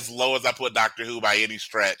put it as low as I put Doctor Who by any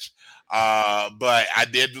stretch. But I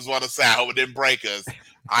did just want to say, I hope it didn't break us.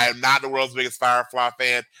 I am not the world's biggest Firefly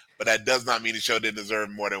fan, but that does not mean the show didn't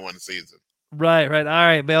deserve more than one season. Right. All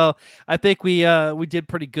right, Bill. I think we did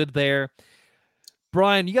pretty good there.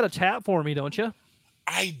 Brian, you got a tap for me, don't you?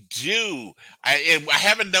 I do. I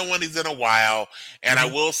haven't done one of these in a while, and I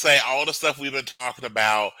will say all the stuff we've been talking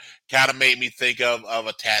about kind of made me think of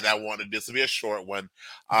a tat I wanted. This to be a short one.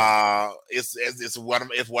 It's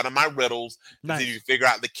one of my riddles. Nice. You figure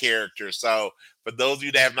out the character. So for those of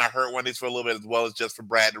you that have not heard one of these for a little bit, as well as just for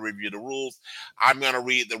Brad to review the rules, I'm going to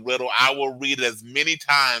read the riddle. I will read it as many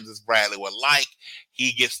times as Bradley would like.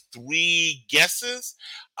 He gets 3 guesses,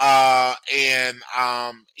 and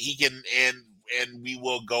he can and we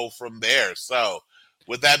will go from there. So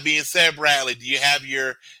with that being said, Bradley, do you have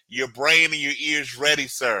your brain and your ears ready,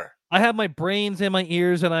 sir? I have my brains in my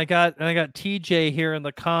ears, and I got TJ here in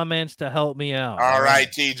the comments to help me out. All right,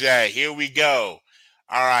 TJ, here we go.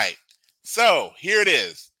 All right. So here it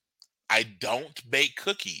is. I don't bake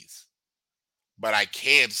cookies, but I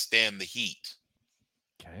can stand the heat.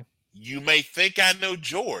 Okay. You may think I know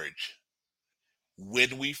George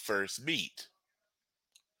when we first meet.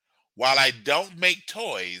 While I don't make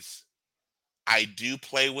toys, I do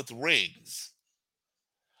play with rings.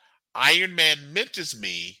 Iron Man mentions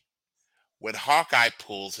me when Hawkeye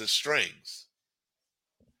pulls his strings.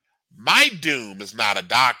 My doom is not a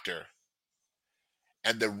doctor,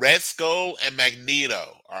 and the Red Skull and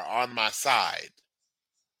Magneto are on my side.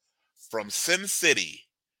 From Sin City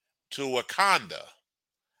to Wakanda,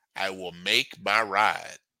 I will make my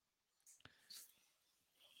ride.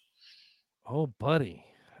 Oh, buddy.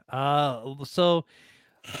 So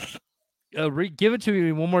give it to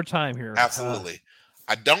me one more time here. Absolutely.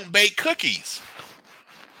 I don't bake cookies,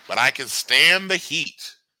 but I can stand the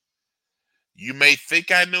heat. You may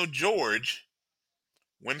think I know George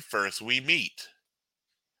when first we meet.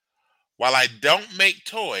 While I don't make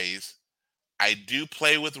toys, I do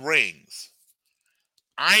play with rings.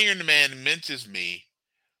 Iron Man mentions me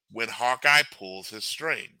when Hawkeye pulls his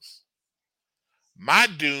strings. My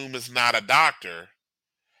doom is not a doctor,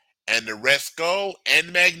 and the Red Skull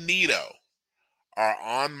and Magneto are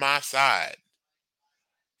on my side.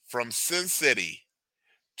 From Sin City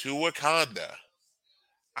to Wakanda,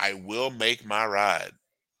 I will make my ride.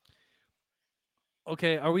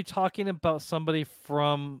 Okay, are we talking about somebody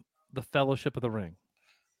from the Fellowship of the Ring?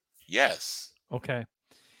 Yes. Okay.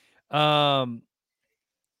 Are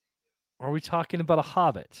we talking about a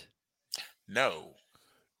Hobbit? No.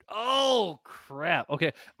 Oh, crap.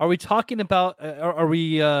 Okay. Are we talking about, are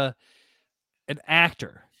we an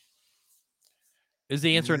actor? Is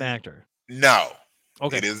the answer an actor? No.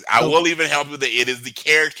 Okay. It is. I will even help with it. It is the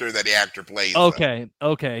character that the actor plays. Okay.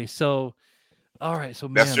 Okay. So, all right. So,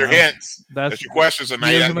 that's your hints. That's your question. So now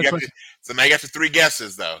you got your 3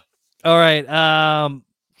 guesses, though. All right. All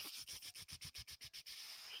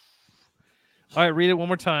right. Read it one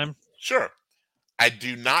more time. Sure. I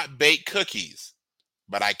do not bake cookies,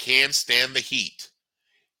 but I can stand the heat.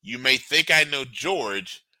 You may think I know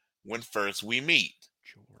George when first we meet.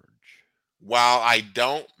 While I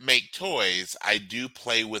don't make toys, I do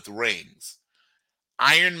play with rings.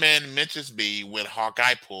 Iron Man mentions me when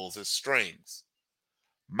Hawkeye pulls his strings.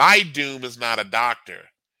 My doom is not a doctor,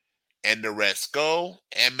 and the Red Skull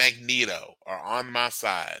and Magneto are on my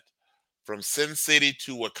side. From Sin City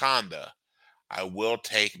to Wakanda, I will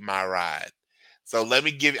take my ride. So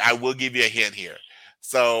I will give you a hint here.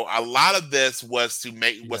 So a lot of this was to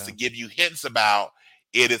give you hints about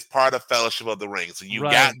it is part of Fellowship of the Ring. So you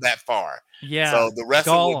got that far. Yeah. So the rest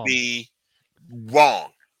of it would be wrong.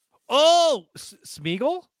 Oh,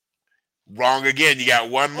 Smeagol? Wrong again. You got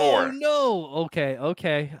one more. Oh, no.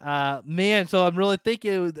 Okay. Man, so I'm really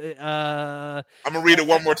thinking. I'm going to read it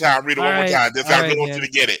one more time. This time I want you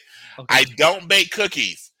to get it. Okay. I don't bake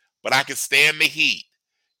cookies, but I can stand the heat.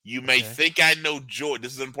 You may think I know George.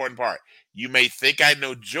 This is an important part. You may think I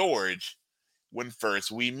know George when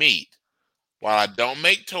first we meet. While I don't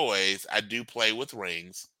make toys, I do play with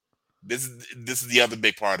rings. This is the other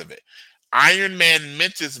big part of it. Iron Man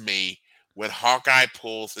mentions me when Hawkeye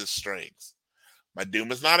pulls his strings. My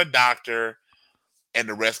doom is not a doctor, and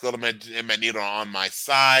the rest of them and Magneto are on my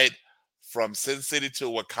side. from Sin City to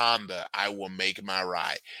Wakanda, I will make my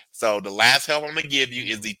ride. So the last help I'm going to give you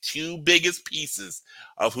is the two biggest pieces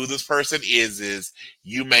of who this person is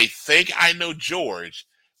you may think I know George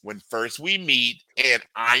when first we meet, and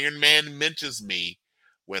Iron Man mentions me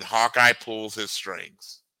when Hawkeye pulls his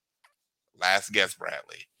strings. Last guess,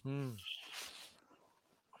 Bradley.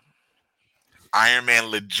 Iron Man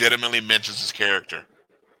legitimately mentions his character.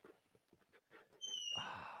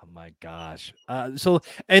 Oh my gosh! So,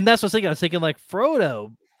 and that's what I was thinking. I was thinking like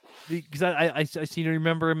Frodo, because I seem to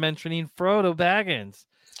remember him mentioning Frodo Baggins.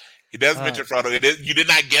 He does mention Frodo. You did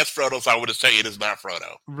not guess Frodo, so I would have said it is not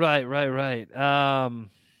Frodo. Right.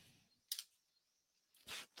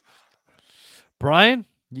 Brian,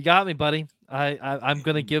 you got me, buddy. I'm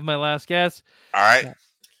gonna give my last guess. All right.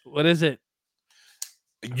 What is it?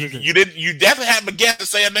 You didn't. You definitely have a guess to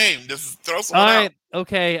say a name. Just throw someone out. All right.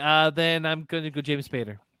 Okay. Then I'm gonna go James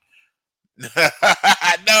Spader.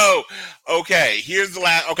 No. Okay. Here's the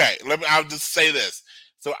last. Okay. I'll just say this.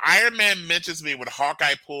 So Iron Man mentions me when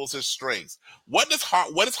Hawkeye pulls his strings. What is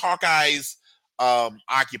Hawkeye's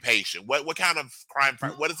occupation? What kind of crime?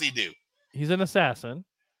 What does he do? He's an assassin.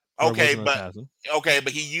 Okay, but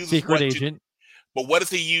he uses secret agent. But what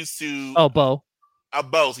does he use to? Oh, bow. A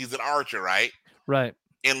bow. He's an archer, right? Right.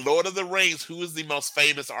 In Lord of the Rings, who is the most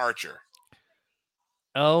famous archer?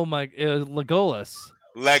 Oh my, Legolas.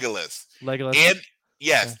 Legolas.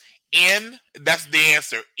 Yes. That's the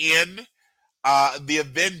answer. In the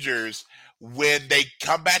Avengers, when they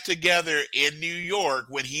come back together in New York,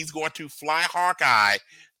 when he's going to fly Hawkeye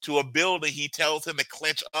to a building, he tells him to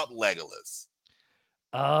clench up Legolas.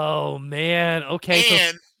 Oh man. Okay.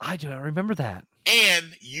 And so I do not remember that. And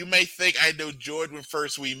you may think I know George when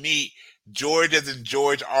first we meet. George as in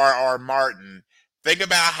George R.R. Martin. Think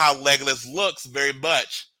about how Legolas looks very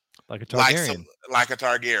much like a Targaryen. Like a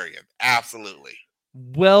Targaryen. Absolutely.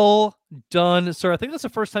 Well done, sir. I think that's the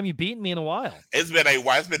first time you've beaten me in a while. It's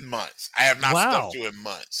been months. I have not stuck to in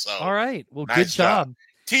months. So all right. Well, nice good job.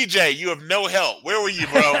 TJ, you have no help. Where were you,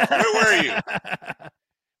 bro? Where were you?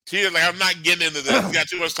 TJ, like, I'm not getting into this. He's got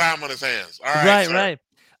too much time on his hands. All right. Right.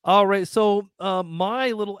 All right. So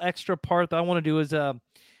my little extra part that I want to do is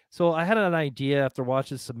so I had an idea after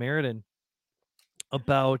watching Samaritan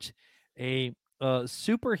about a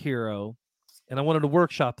superhero, and I wanted to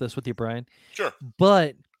workshop this with you, Brian. Sure.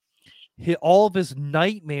 But all of his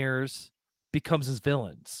nightmares becomes his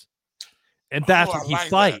villains. And that's what he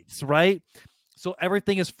fights, right? So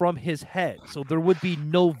everything is from his head. So there would be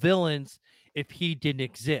no villains if he didn't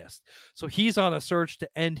exist. So he's on a search to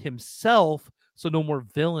end himself so no more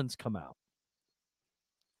villains come out.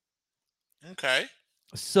 Okay.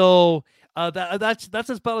 So that's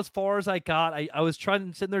about as far as I got. I was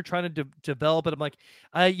sitting there trying to develop it. I'm like,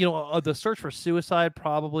 the search for suicide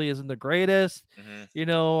probably isn't the greatest,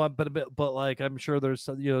 but like I'm sure there's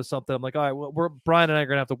something. I'm like, all right, we're Brian and I are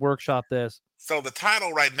gonna have to workshop this. So the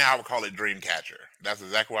title right now we'll call it Dreamcatcher. That's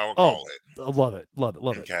exactly what I would call it. I love it.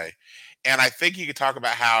 Okay, and I think you could talk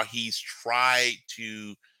about how he's tried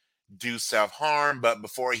to do self-harm, but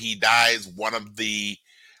before he dies, one of the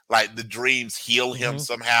dreams heal him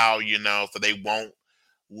somehow, so they won't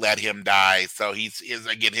let him die. So his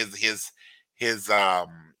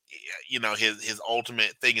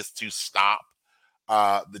ultimate thing is to stop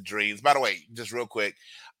the dreams. By the way, just real quick,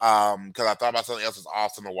 because I thought about something else that's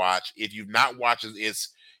awesome to watch. If you've not watched it,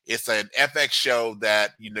 it's an FX show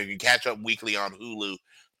that you can catch up weekly on Hulu.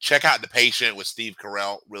 Check out The Patient with Steve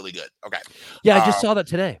Carell. Really good. Okay. Yeah, I just saw that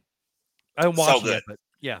today. I haven't watched it, but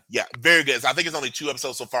yeah, very good. So I think it's only 2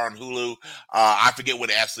 episodes so far on Hulu. I forget when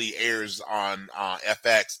it actually airs on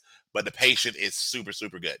FX, but The Patient is super,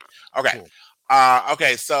 super good. Okay. Cool.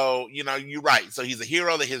 Okay, so you're right. So he's a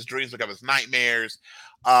hero that his dreams become his nightmares.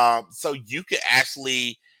 So you could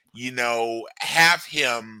actually, have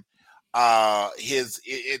him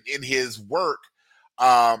in his work.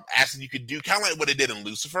 Actually, you could do kind of like what they did in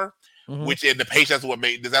Lucifer, which in The Patient, that's what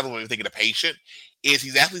made me think of The Patient. Is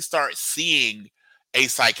he's actually start seeing a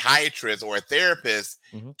psychiatrist or a therapist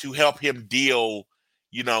to help him deal,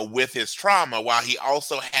 with his trauma, while he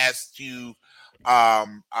also has to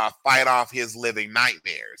fight off his living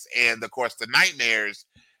nightmares. And of course, the nightmares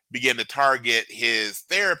begin to target his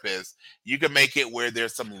therapist. You can make it where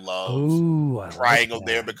there's some love triangle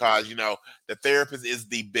there, because the therapist is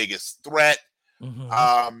the biggest threat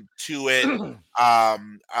to it.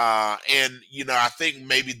 And I think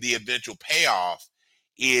maybe the eventual payoff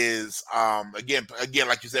is again,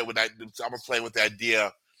 like you said, when I was playing with the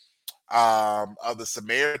idea of the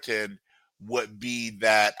Samaritan, would be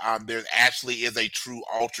that there actually is a true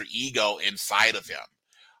alter ego inside of him.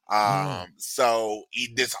 So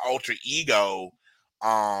this alter ego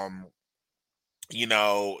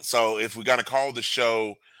So if we're gonna call the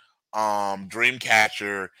show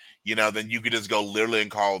Dreamcatcher, then you could just go literally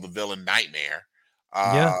and call the villain Nightmare.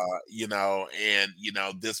 Yeah. And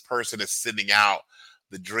this person is sending out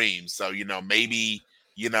the dreams. So, maybe,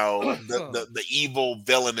 the evil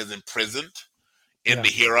villain is imprisoned in Yeah. the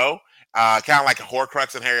hero. Kind of like a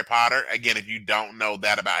Horcrux in Harry Potter. Again, if you don't know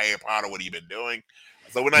that about Harry Potter, what have you been doing?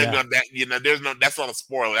 So we're not even Yeah. gonna that, that's not a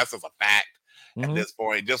spoiler, that's just a fact at Mhm. this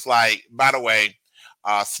point. Just like, by the way,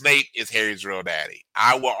 Snape is Harry's real daddy.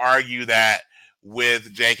 I will argue that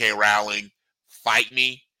with J.K. Rowling. Fight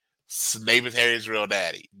me. Snape is Harry's real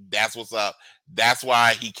daddy. That's what's up. That's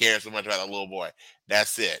why he cares so much about the little boy.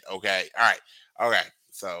 That's it. Okay. All right. Okay.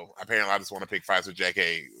 So apparently, I just want to pick fights with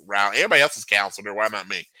J.K. Rowling. Everybody else is counselor. Why not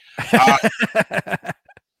me?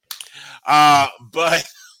 But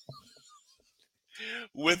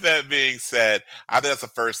with that being said, I think that's the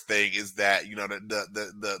first thing is that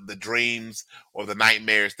the dreams or the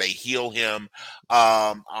nightmares, they heal him.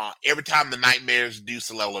 Every time the nightmares do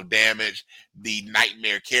some level of damage, the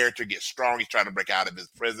nightmare character gets strong. He's trying to break out of his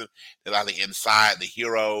prison. They're like inside the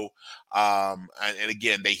hero. And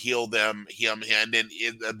again, they heal him, and then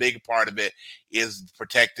a big part of it is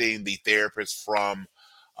protecting the therapist from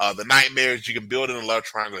the nightmares. You can build in a love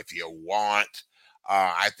triangle if you want.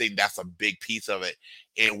 I think that's a big piece of it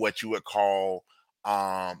in what you would call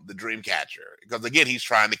the dream catcher, because again, he's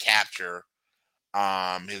trying to capture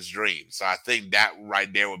his dreams. So I think that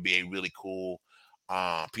right there would be a really cool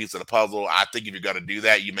piece of the puzzle. I think if you're going to do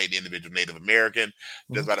that, you make the individual Native American,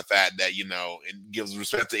 just by the fact that it gives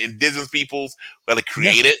respect to indigenous peoples who really Yeah.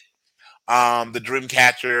 created the dream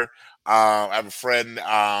catcher. I have a friend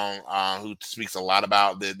who speaks a lot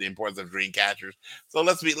about the importance of dream catchers. So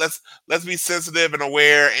let's be sensitive and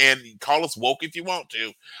aware, and call us woke if you want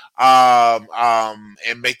to,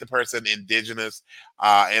 and make the person indigenous,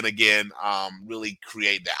 and again, really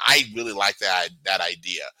create that. I really like that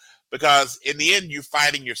idea, because in the end, you're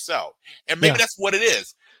fighting yourself, and maybe Yeah. that's what it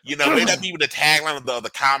is. Maybe that be even the tagline of the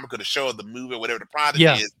comic or the show or the movie or whatever the product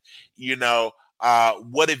Yeah. is.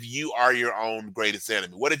 What if you are your own greatest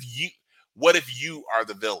enemy? What if you are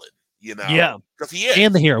the villain? Yeah. Because he is.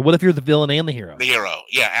 And the hero. What if you're the villain and the hero? The hero.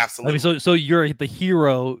 Yeah, I absolutely. mean, so you're the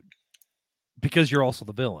hero because you're also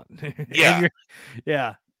the villain. Yeah.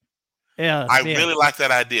 Yeah. Yeah. I man. really like that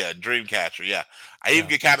idea, Dreamcatcher. Yeah, I even Yeah.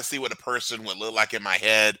 could kind of see what the person would look like in my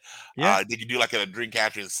head. Yeah. Did you do like a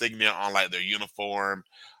Dreamcatcher insignia on like their uniform?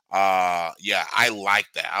 Yeah, I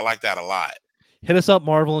like that. I like that a lot. Hit us up,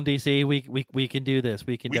 Marvel and DC. We can do this.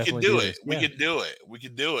 We can definitely do it. this. We Yeah. can do it. We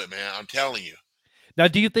can do it, man. I'm telling you. Now,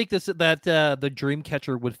 do you think that the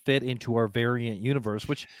Dreamcatcher would fit into our variant universe?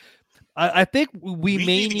 Which I think we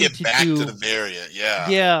may need to need get to back do. to the variant. Yeah.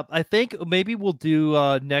 Yeah, I think maybe we'll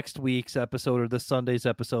do next week's episode or this Sunday's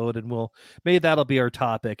episode, and maybe that'll be our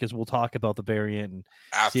topic, as we'll talk about the variant and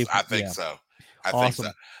see if I think so. I think so.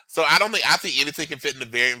 Awesome. So I think anything can fit in the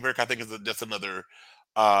variant work. I think it's just another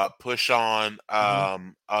push on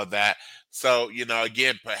that. So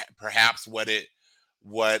again, perhaps what we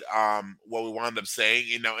wound up saying,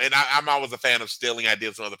 and I'm always a fan of stealing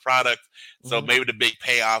ideas from other products. So Mhm. maybe the big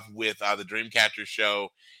payoff with the Dreamcatcher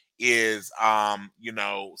show is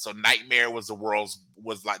so Nightmare was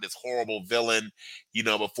like this horrible villain,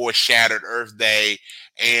 before Shattered Earth Day.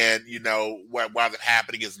 And what winds up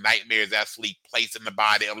happening is Nightmare is actually placed in the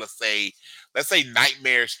body of, let's say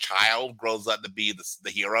Nightmare's child grows up to be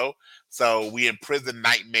the hero. So we imprison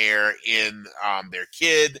Nightmare in their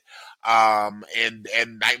kid, and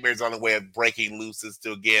Nightmare's only way of breaking loose is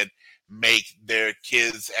to again make their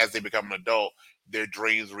kids, as they become an adult, their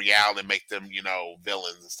dreams reality, and make them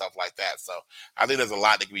villains and stuff like that. So I think there's a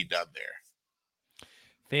lot that can be done there.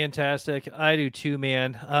 Fantastic. I do too,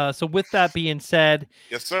 man. So with that being said,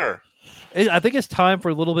 yes, sir. I think it's time for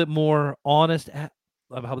a little bit more honest. How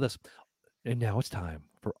about this? And now it's time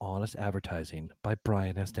for Honest Advertising by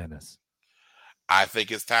Brian S. Dennis. I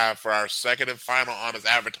think it's time for our second and final honest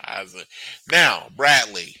advertising. Now,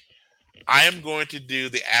 Bradley, I am going to do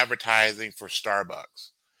the advertising for Starbucks.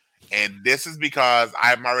 And this is because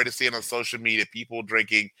I'm already seeing on social media people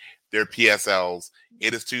drinking their PSLs.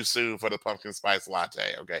 It is too soon for the pumpkin spice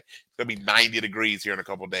latte. Okay. It's going to be 90 degrees here in a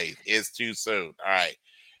couple of days. It's too soon. All right.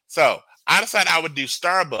 So I decided I would do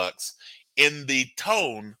Starbucks in the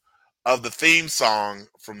tone of the theme song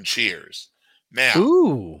from Cheers. Now,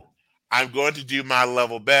 ooh, I'm going to do my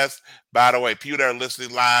level best. By the way, people that are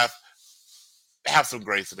listening live, have some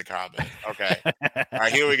grace in the comments. Okay. All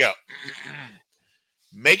right, here we go.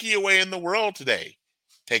 Making your way in the world today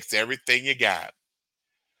takes everything you got.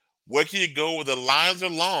 Where can you go where the lines are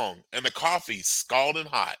long and the coffee's scalding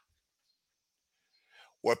hot?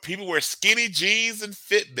 where people wear skinny jeans and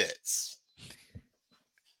Fitbits,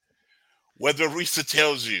 where the barista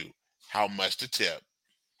tells you how much to tip.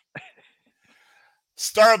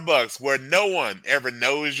 Starbucks, where no one ever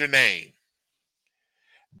knows your name.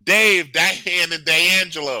 Dave, Diane, and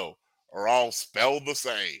D'Angelo are all spelled the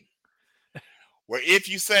same. Where if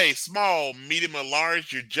you say small, medium, or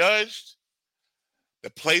large, you're judged. The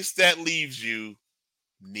place that leaves you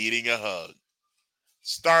needing a hug.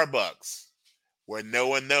 Starbucks, where no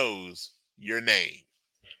one knows your name.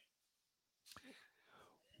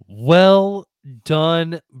 Well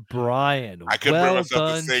done, Brian. I couldn't bring myself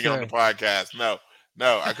to done, sing sir. on the podcast.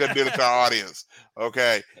 No, I couldn't do it to our audience.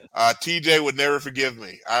 Okay. TJ would never forgive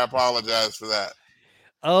me. I apologize for that.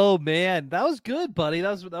 Oh man, that was good, buddy.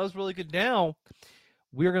 That was really good. Now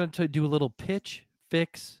we're gonna do a little pitch,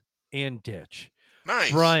 fix, and ditch.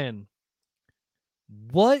 Nice. Brian,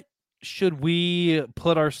 what should we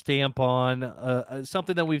put our stamp on?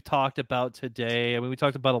 Something that we've talked about today. I mean, we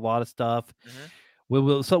talked about a lot of stuff.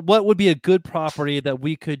 Mm-hmm. So what would be a good property that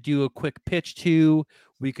we could do a quick pitch to?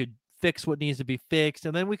 We could fix what needs to be fixed,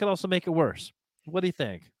 and then we could also make it worse. What do you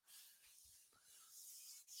think?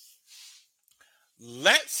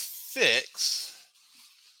 Let's fix.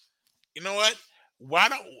 You know what?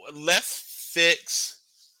 Let's fix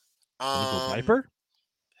Viper?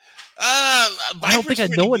 I don't think I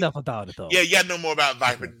know enough about it though. Yeah, you got to know more about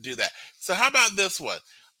Viper to do that. So how about this one?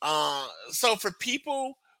 So for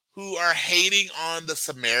people who are hating on the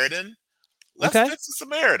Samaritan, let's fix the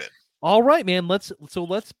Samaritan. All right, man. Let's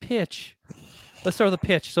pitch. Let's start the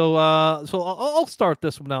pitch. So I'll start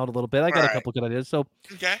this one out a little bit. I got a couple good ideas. So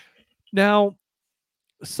okay. Now,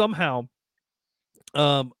 somehow,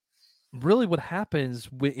 really what happens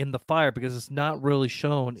in the fire, because it's not really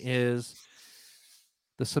shown, is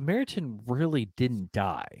the Samaritan really didn't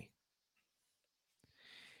die.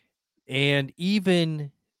 And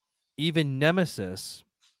even Nemesis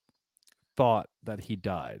thought that he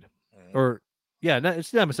died. Or, yeah,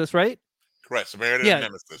 it's Nemesis, right? Correct. Samaritan and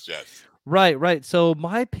Nemesis, yes. Right. So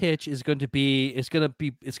my pitch is going to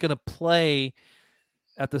play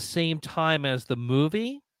at the same time as the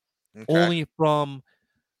movie, only from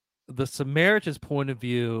the Samaritan's point of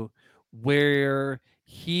view, where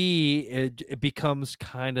it becomes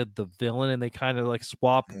kind of the villain, and they kind of like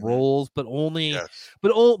swap roles, but only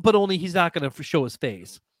he's not going to show his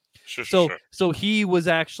face. Sure. So he was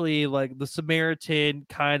actually like the Samaritan,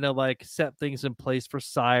 kind of like set things in place for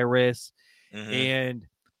Cyrus, and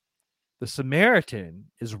the Samaritan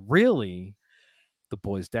is really the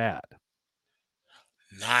boy's dad.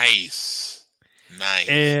 Nice.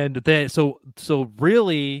 And then so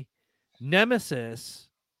really Nemesis,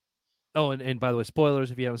 and by the way,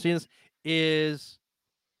 spoilers if you haven't seen this, is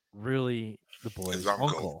really the boy's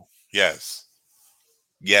uncle. Yes.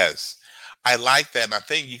 I like that, and I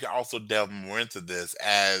think you can also delve more into this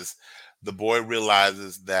as the boy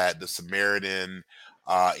realizes that the Samaritan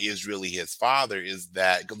is really his father. Is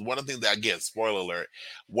that because one of the things that, again, spoiler alert,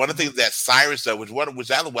 one of the things that Cyrus does, which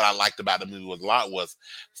actually what I liked about the movie was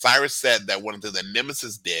Cyrus said that one of the things that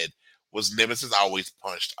Nemesis did was Nemesis always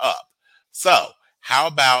punched up. So how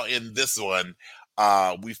about in this one,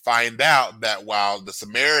 we find out that while the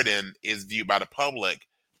Samaritan is viewed by the public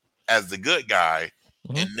as the good guy,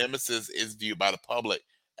 and Nemesis is viewed by the public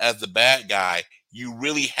as the bad guy, you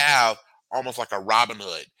really have almost like a Robin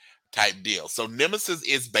Hood type deal. So Nemesis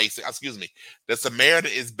is the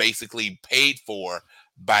Samaritan is basically paid for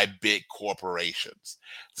by big corporations.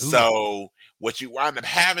 Ooh. So what you wind up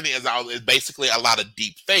having is basically a lot of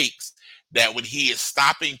deep fakes that when he is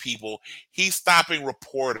stopping people, he's stopping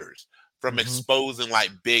reporters from exposing like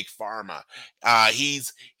big pharma.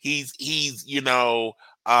 He's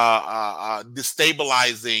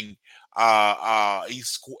destabilizing.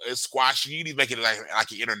 He's squashing. You need to make it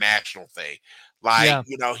like an international thing.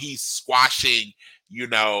 He's squashing,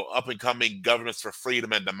 up and coming governments for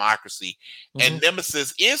freedom and democracy. And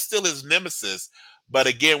Nemesis is still his nemesis. But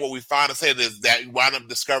again, what we find out is that we wind up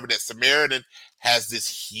discovering that Samaritan has this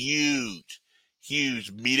huge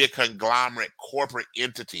media conglomerate corporate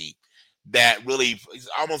entity that really is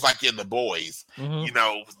almost like in The Boys,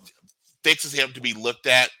 fixes him to be looked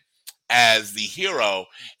at as the hero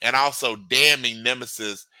and also damning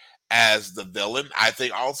Nemesis as the villain. I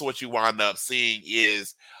think also what you wind up seeing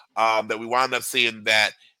is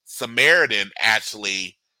that Samaritan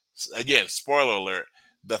actually, again, spoiler alert,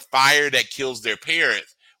 the fire that kills their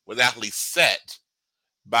parents was actually set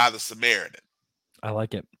by the Samaritan. I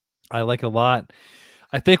like it. I like it a lot.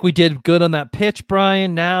 I think we did good on that pitch,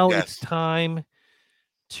 Brian. Now it's time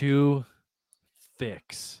to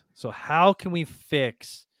fix. So how can we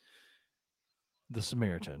fix the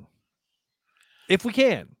Samaritan? If we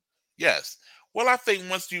can. Yes. Well, I think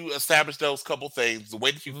once you establish those couple things, the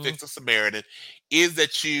way that you fix the Samaritan is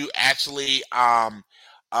that you actually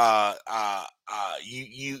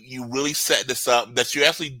you really set this up, that you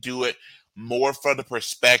actually do it more from the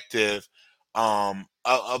perspective of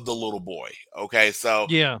the little boy. Okay. So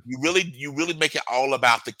Yeah. you really make it all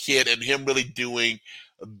about the kid and him really doing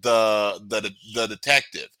the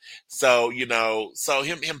detective. So, so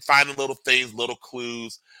him finding little things, little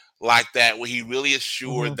clues like that, where he really is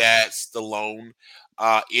sure that Stallone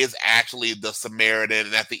is actually the Samaritan.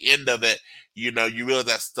 And at the end of it, you realize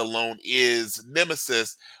that Stallone is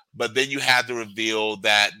Nemesis, but then you have to reveal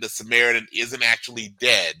that the Samaritan isn't actually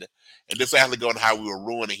dead. And this is actually going to how we were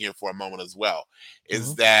ruining him for a moment as well,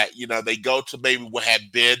 is that, they go to maybe what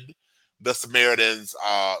had been the Samaritan's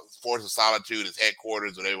Force of Solitude, his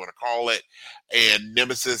headquarters, whatever you want to call it. And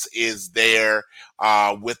Nemesis is there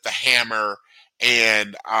with the hammer.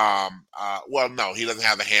 And well, no, he doesn't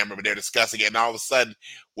have the hammer, but they're discussing it. And all of a sudden,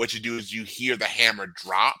 what you do is you hear the hammer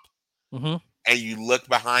drop, and you look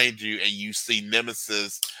behind you, and you see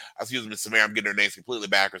Nemesis. Excuse me, Samaritan. I'm getting her names completely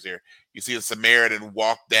backwards here. You see a Samaritan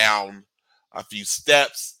walk down a few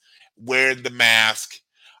steps, wearing the mask.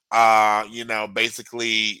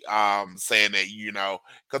 Basically saying that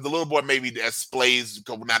because the little boy maybe displays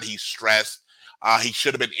now that he's stressed. He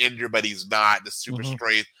should have been injured, but he's not. The super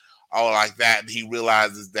strength. All like that, and he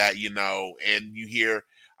realizes that, and you hear,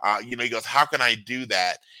 he goes, "How can I do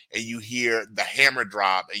that?" And you hear the hammer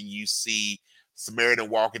drop, and you see Samaritan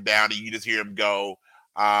walking down, and you just hear him go,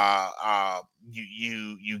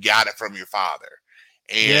 "You got it from your father,"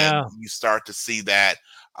 and you start to see that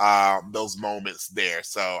those moments there.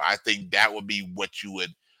 So I think that would be what you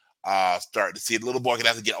would start to see. The little boy can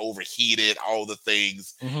have to get overheated, all the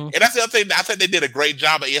things, and that's the other thing. I think they did a great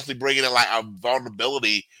job of actually bringing in like a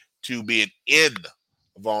vulnerability to being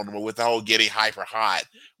invulnerable with the whole getting hyper hot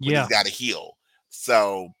when he's got to heal.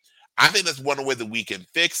 So I think that's one way that we can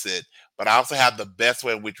fix it, but I also have the best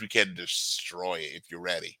way in which we can destroy it if you're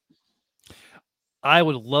ready. I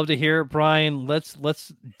would love to hear it, Brian.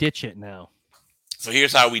 Let's ditch it now. So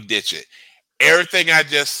here's how we ditch it. Everything I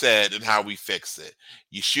just said and how we fix it.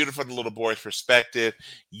 You shoot it from the little boy's perspective.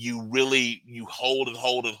 You hold and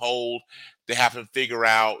hold and hold to have him figure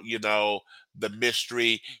out, the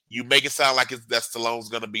mystery. You make it sound like that Stallone's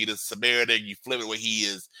going to be the Samaritan. You flip it where he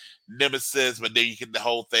is Nemesis, but then you get the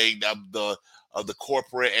whole thing of the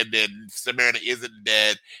corporate, and then Samaritan isn't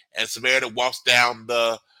dead, and Samaritan walks down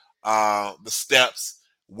the steps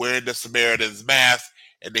wearing the Samaritan's mask,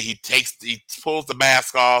 and then he pulls the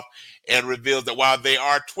mask off and reveals that while they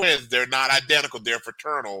are twins, they're not identical, they're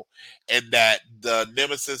fraternal, and that the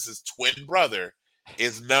Nemesis's twin brother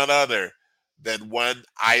is none other than one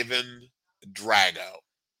Ivan Drago.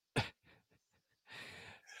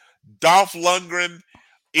 Dolph Lundgren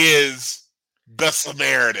is the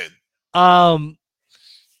Samaritan. I'm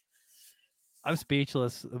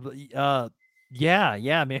speechless. Yeah,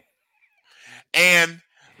 man. And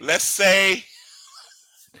let's say,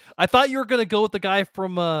 I thought you were gonna go with the guy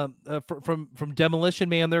from Demolition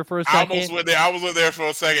Man there for a second. I was there for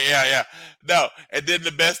a second. Yeah. No, and then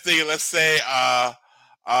the best thing, let's say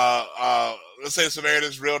the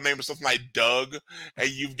Samaritan's real name is something like Doug, and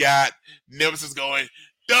you've got Nemesis going,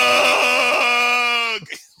 Doug!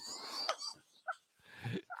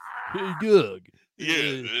 Hey, Doug.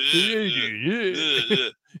 Yeah.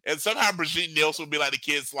 And somehow Brigitte Nielsen would be like the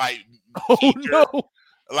kids, like, oh teacher. No.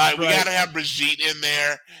 Like, we gotta have Brigitte in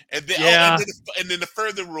there. And then, and then to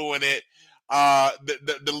further ruin it,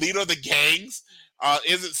 the leader of the gangs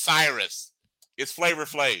isn't Cyrus. It's Flavor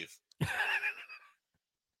Flav.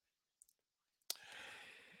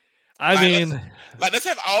 Let's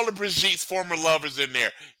have all of Brigitte's former lovers in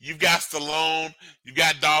there. You've got Stallone, you've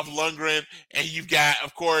got Dolph Lundgren, and you've got,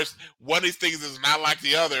 of course, one of these things is not like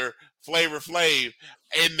the other, Flavor Flav,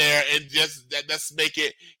 in there, and just let's make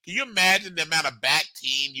it. Can you imagine the amount of back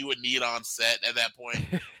team you would need on set at that point?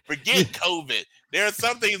 Forget COVID. There are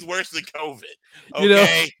some things worse than COVID.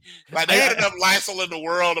 Okay, like they had enough Lysol in the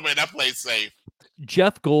world. I mean, that place safe.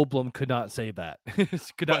 Jeff Goldblum could not say that.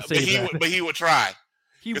 But he would try.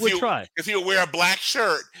 He would try. Because he would wear a black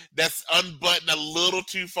shirt that's unbuttoned a little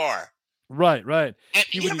too far. Right. And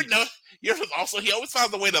you ever also, he always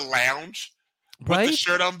finds a way to lounge with the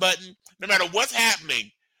shirt unbuttoned. No matter what's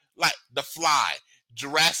happening, like The Fly,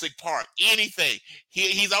 Jurassic Park, anything.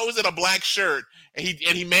 He's always in a black shirt, and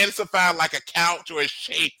he managed to find like a couch or a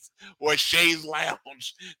chaise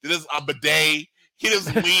lounge. There's a bidet. He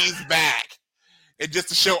just leans back, and just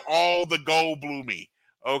to show all the Goldblumi.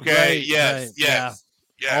 Okay. Right, yes. Yeah.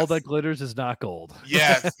 Yes. All that glitters is not gold.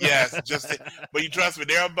 Yes. But you trust me,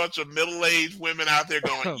 there are a bunch of middle-aged women out there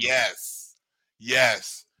going, yes.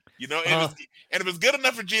 You know, and if it's good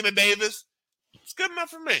enough for Gina Davis, it's good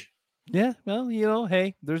enough for me. Yeah, well, you know,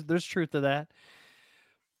 hey, there's truth to that.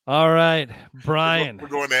 All right, Brian. We're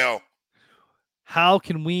going to hell. How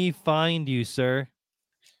can we find you, sir?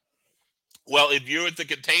 Well, if you're at the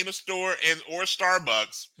Container Store or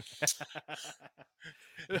Starbucks,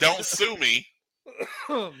 don't sue me.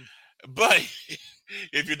 But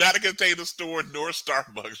if you're not a Container Store nor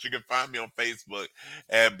Starbucks, you can find me on Facebook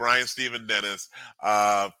at Brian Stephen Dennis.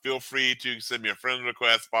 Feel free to send me a friend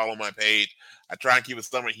request, follow my page. I try and keep it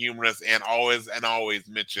somewhat humorous and always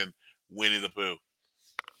mention Winnie the Pooh.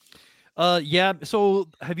 Yeah. So,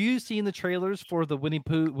 have you seen the trailers for the Winnie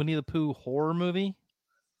the Pooh horror movie?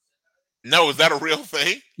 No, is that a real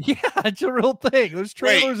thing? Yeah, it's a real thing. There's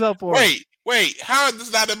trailers up for it. Wait. How is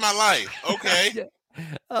this not in my life? Okay. Yeah.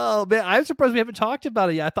 Oh man, I'm surprised we haven't talked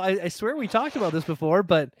about it yet. I swear we talked about this before,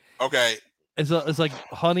 but okay. It's like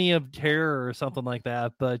Honey of Terror or something like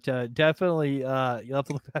that. But definitely, you'll have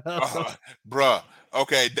to look that up. Bruh.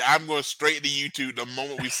 Okay, I'm going straight to YouTube the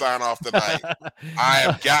moment we sign off tonight. I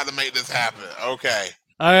have got to make this happen. Okay.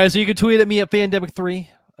 All right, so you can tweet at me at Fandemic3.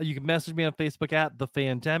 You can message me on Facebook at The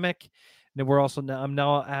Fandemic. And I'm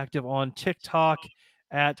now active on TikTok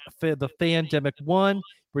at The Fandemic1,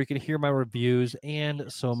 where you can hear my reviews and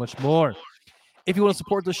so much more. If you want to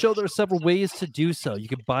support the show, there are several ways to do so. You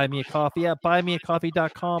can buy me a coffee at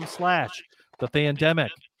buymeacoffee.com/thefandemic.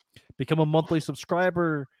 Become a monthly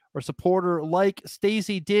subscriber or supporter like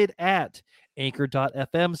Stacy did at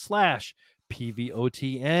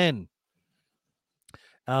anchor.fm/PVOTN.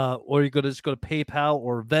 Or you just go to PayPal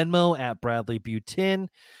or Venmo at Bradley Butin.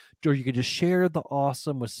 Or you can just share the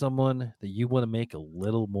awesome with someone that you want to make a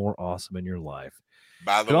little more awesome in your life.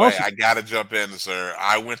 By the way, I got to jump in, sir.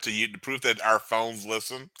 I went to YouTube to prove that our phones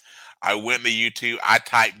listen. I went to YouTube. I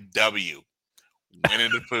typed W. Winnie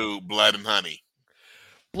the Pooh, Blood and Honey.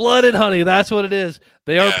 Blood and Honey. That's what it is.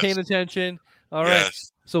 They are paying attention. All right.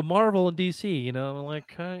 Yes. So Marvel and DC,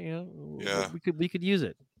 we could use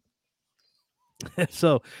it.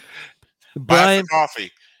 So, Brian,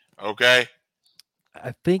 coffee. Okay.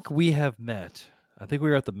 I think we have met. I think we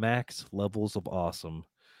are at the max levels of awesome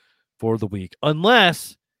for the week,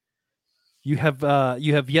 unless you have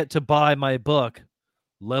yet to buy my book,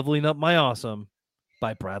 Leveling Up My Awesome,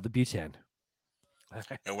 by Bradley Butin.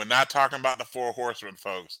 And we're not talking about the Four Horsemen,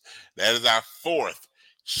 folks. That is our fourth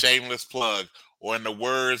shameless plug, or in the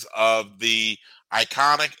words of the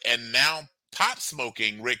iconic and now pot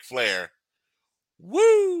smoking Ric Flair,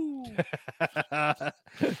 woo!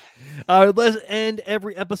 Let's end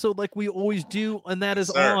every episode like we always do, and that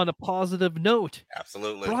is on a positive note.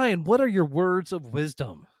 Absolutely. Brian, what are your words of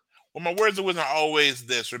wisdom? Well, my words of wisdom are always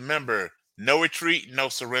this. Remember, no retreat, no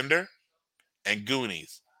surrender, and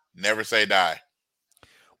Goonies, never say die.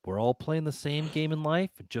 We're all playing the same game in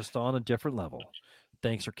life, just on a different level.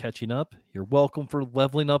 Thanks for catching up. You're welcome for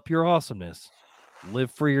leveling up your awesomeness.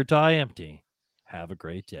 Live free or die empty. Have a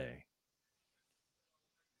great day.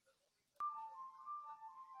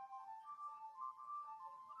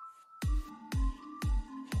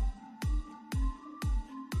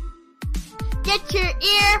 Get your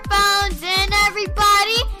earphones in,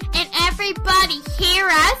 everybody, and everybody hear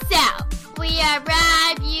us out. We are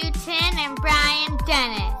Brad Butin and Brian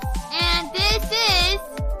Dennis, and this is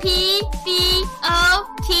PVOTN.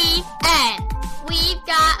 We've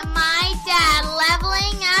got my dad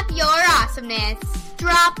leveling up your awesomeness,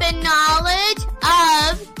 dropping knowledge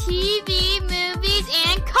of TV, movies,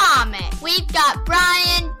 and comics. We've got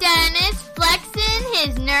Brian Dennis flexing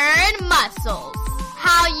his nerd muscles.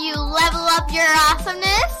 How you level up your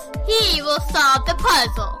awesomeness? He will solve the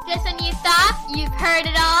puzzle. Just when you thought you've heard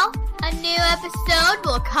it all, a new episode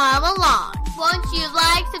will come along. Won't you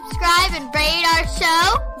like, subscribe, and rate our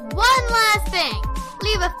show? One last thing.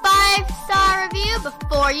 Leave a 5-star review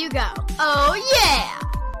before you go. Oh yeah!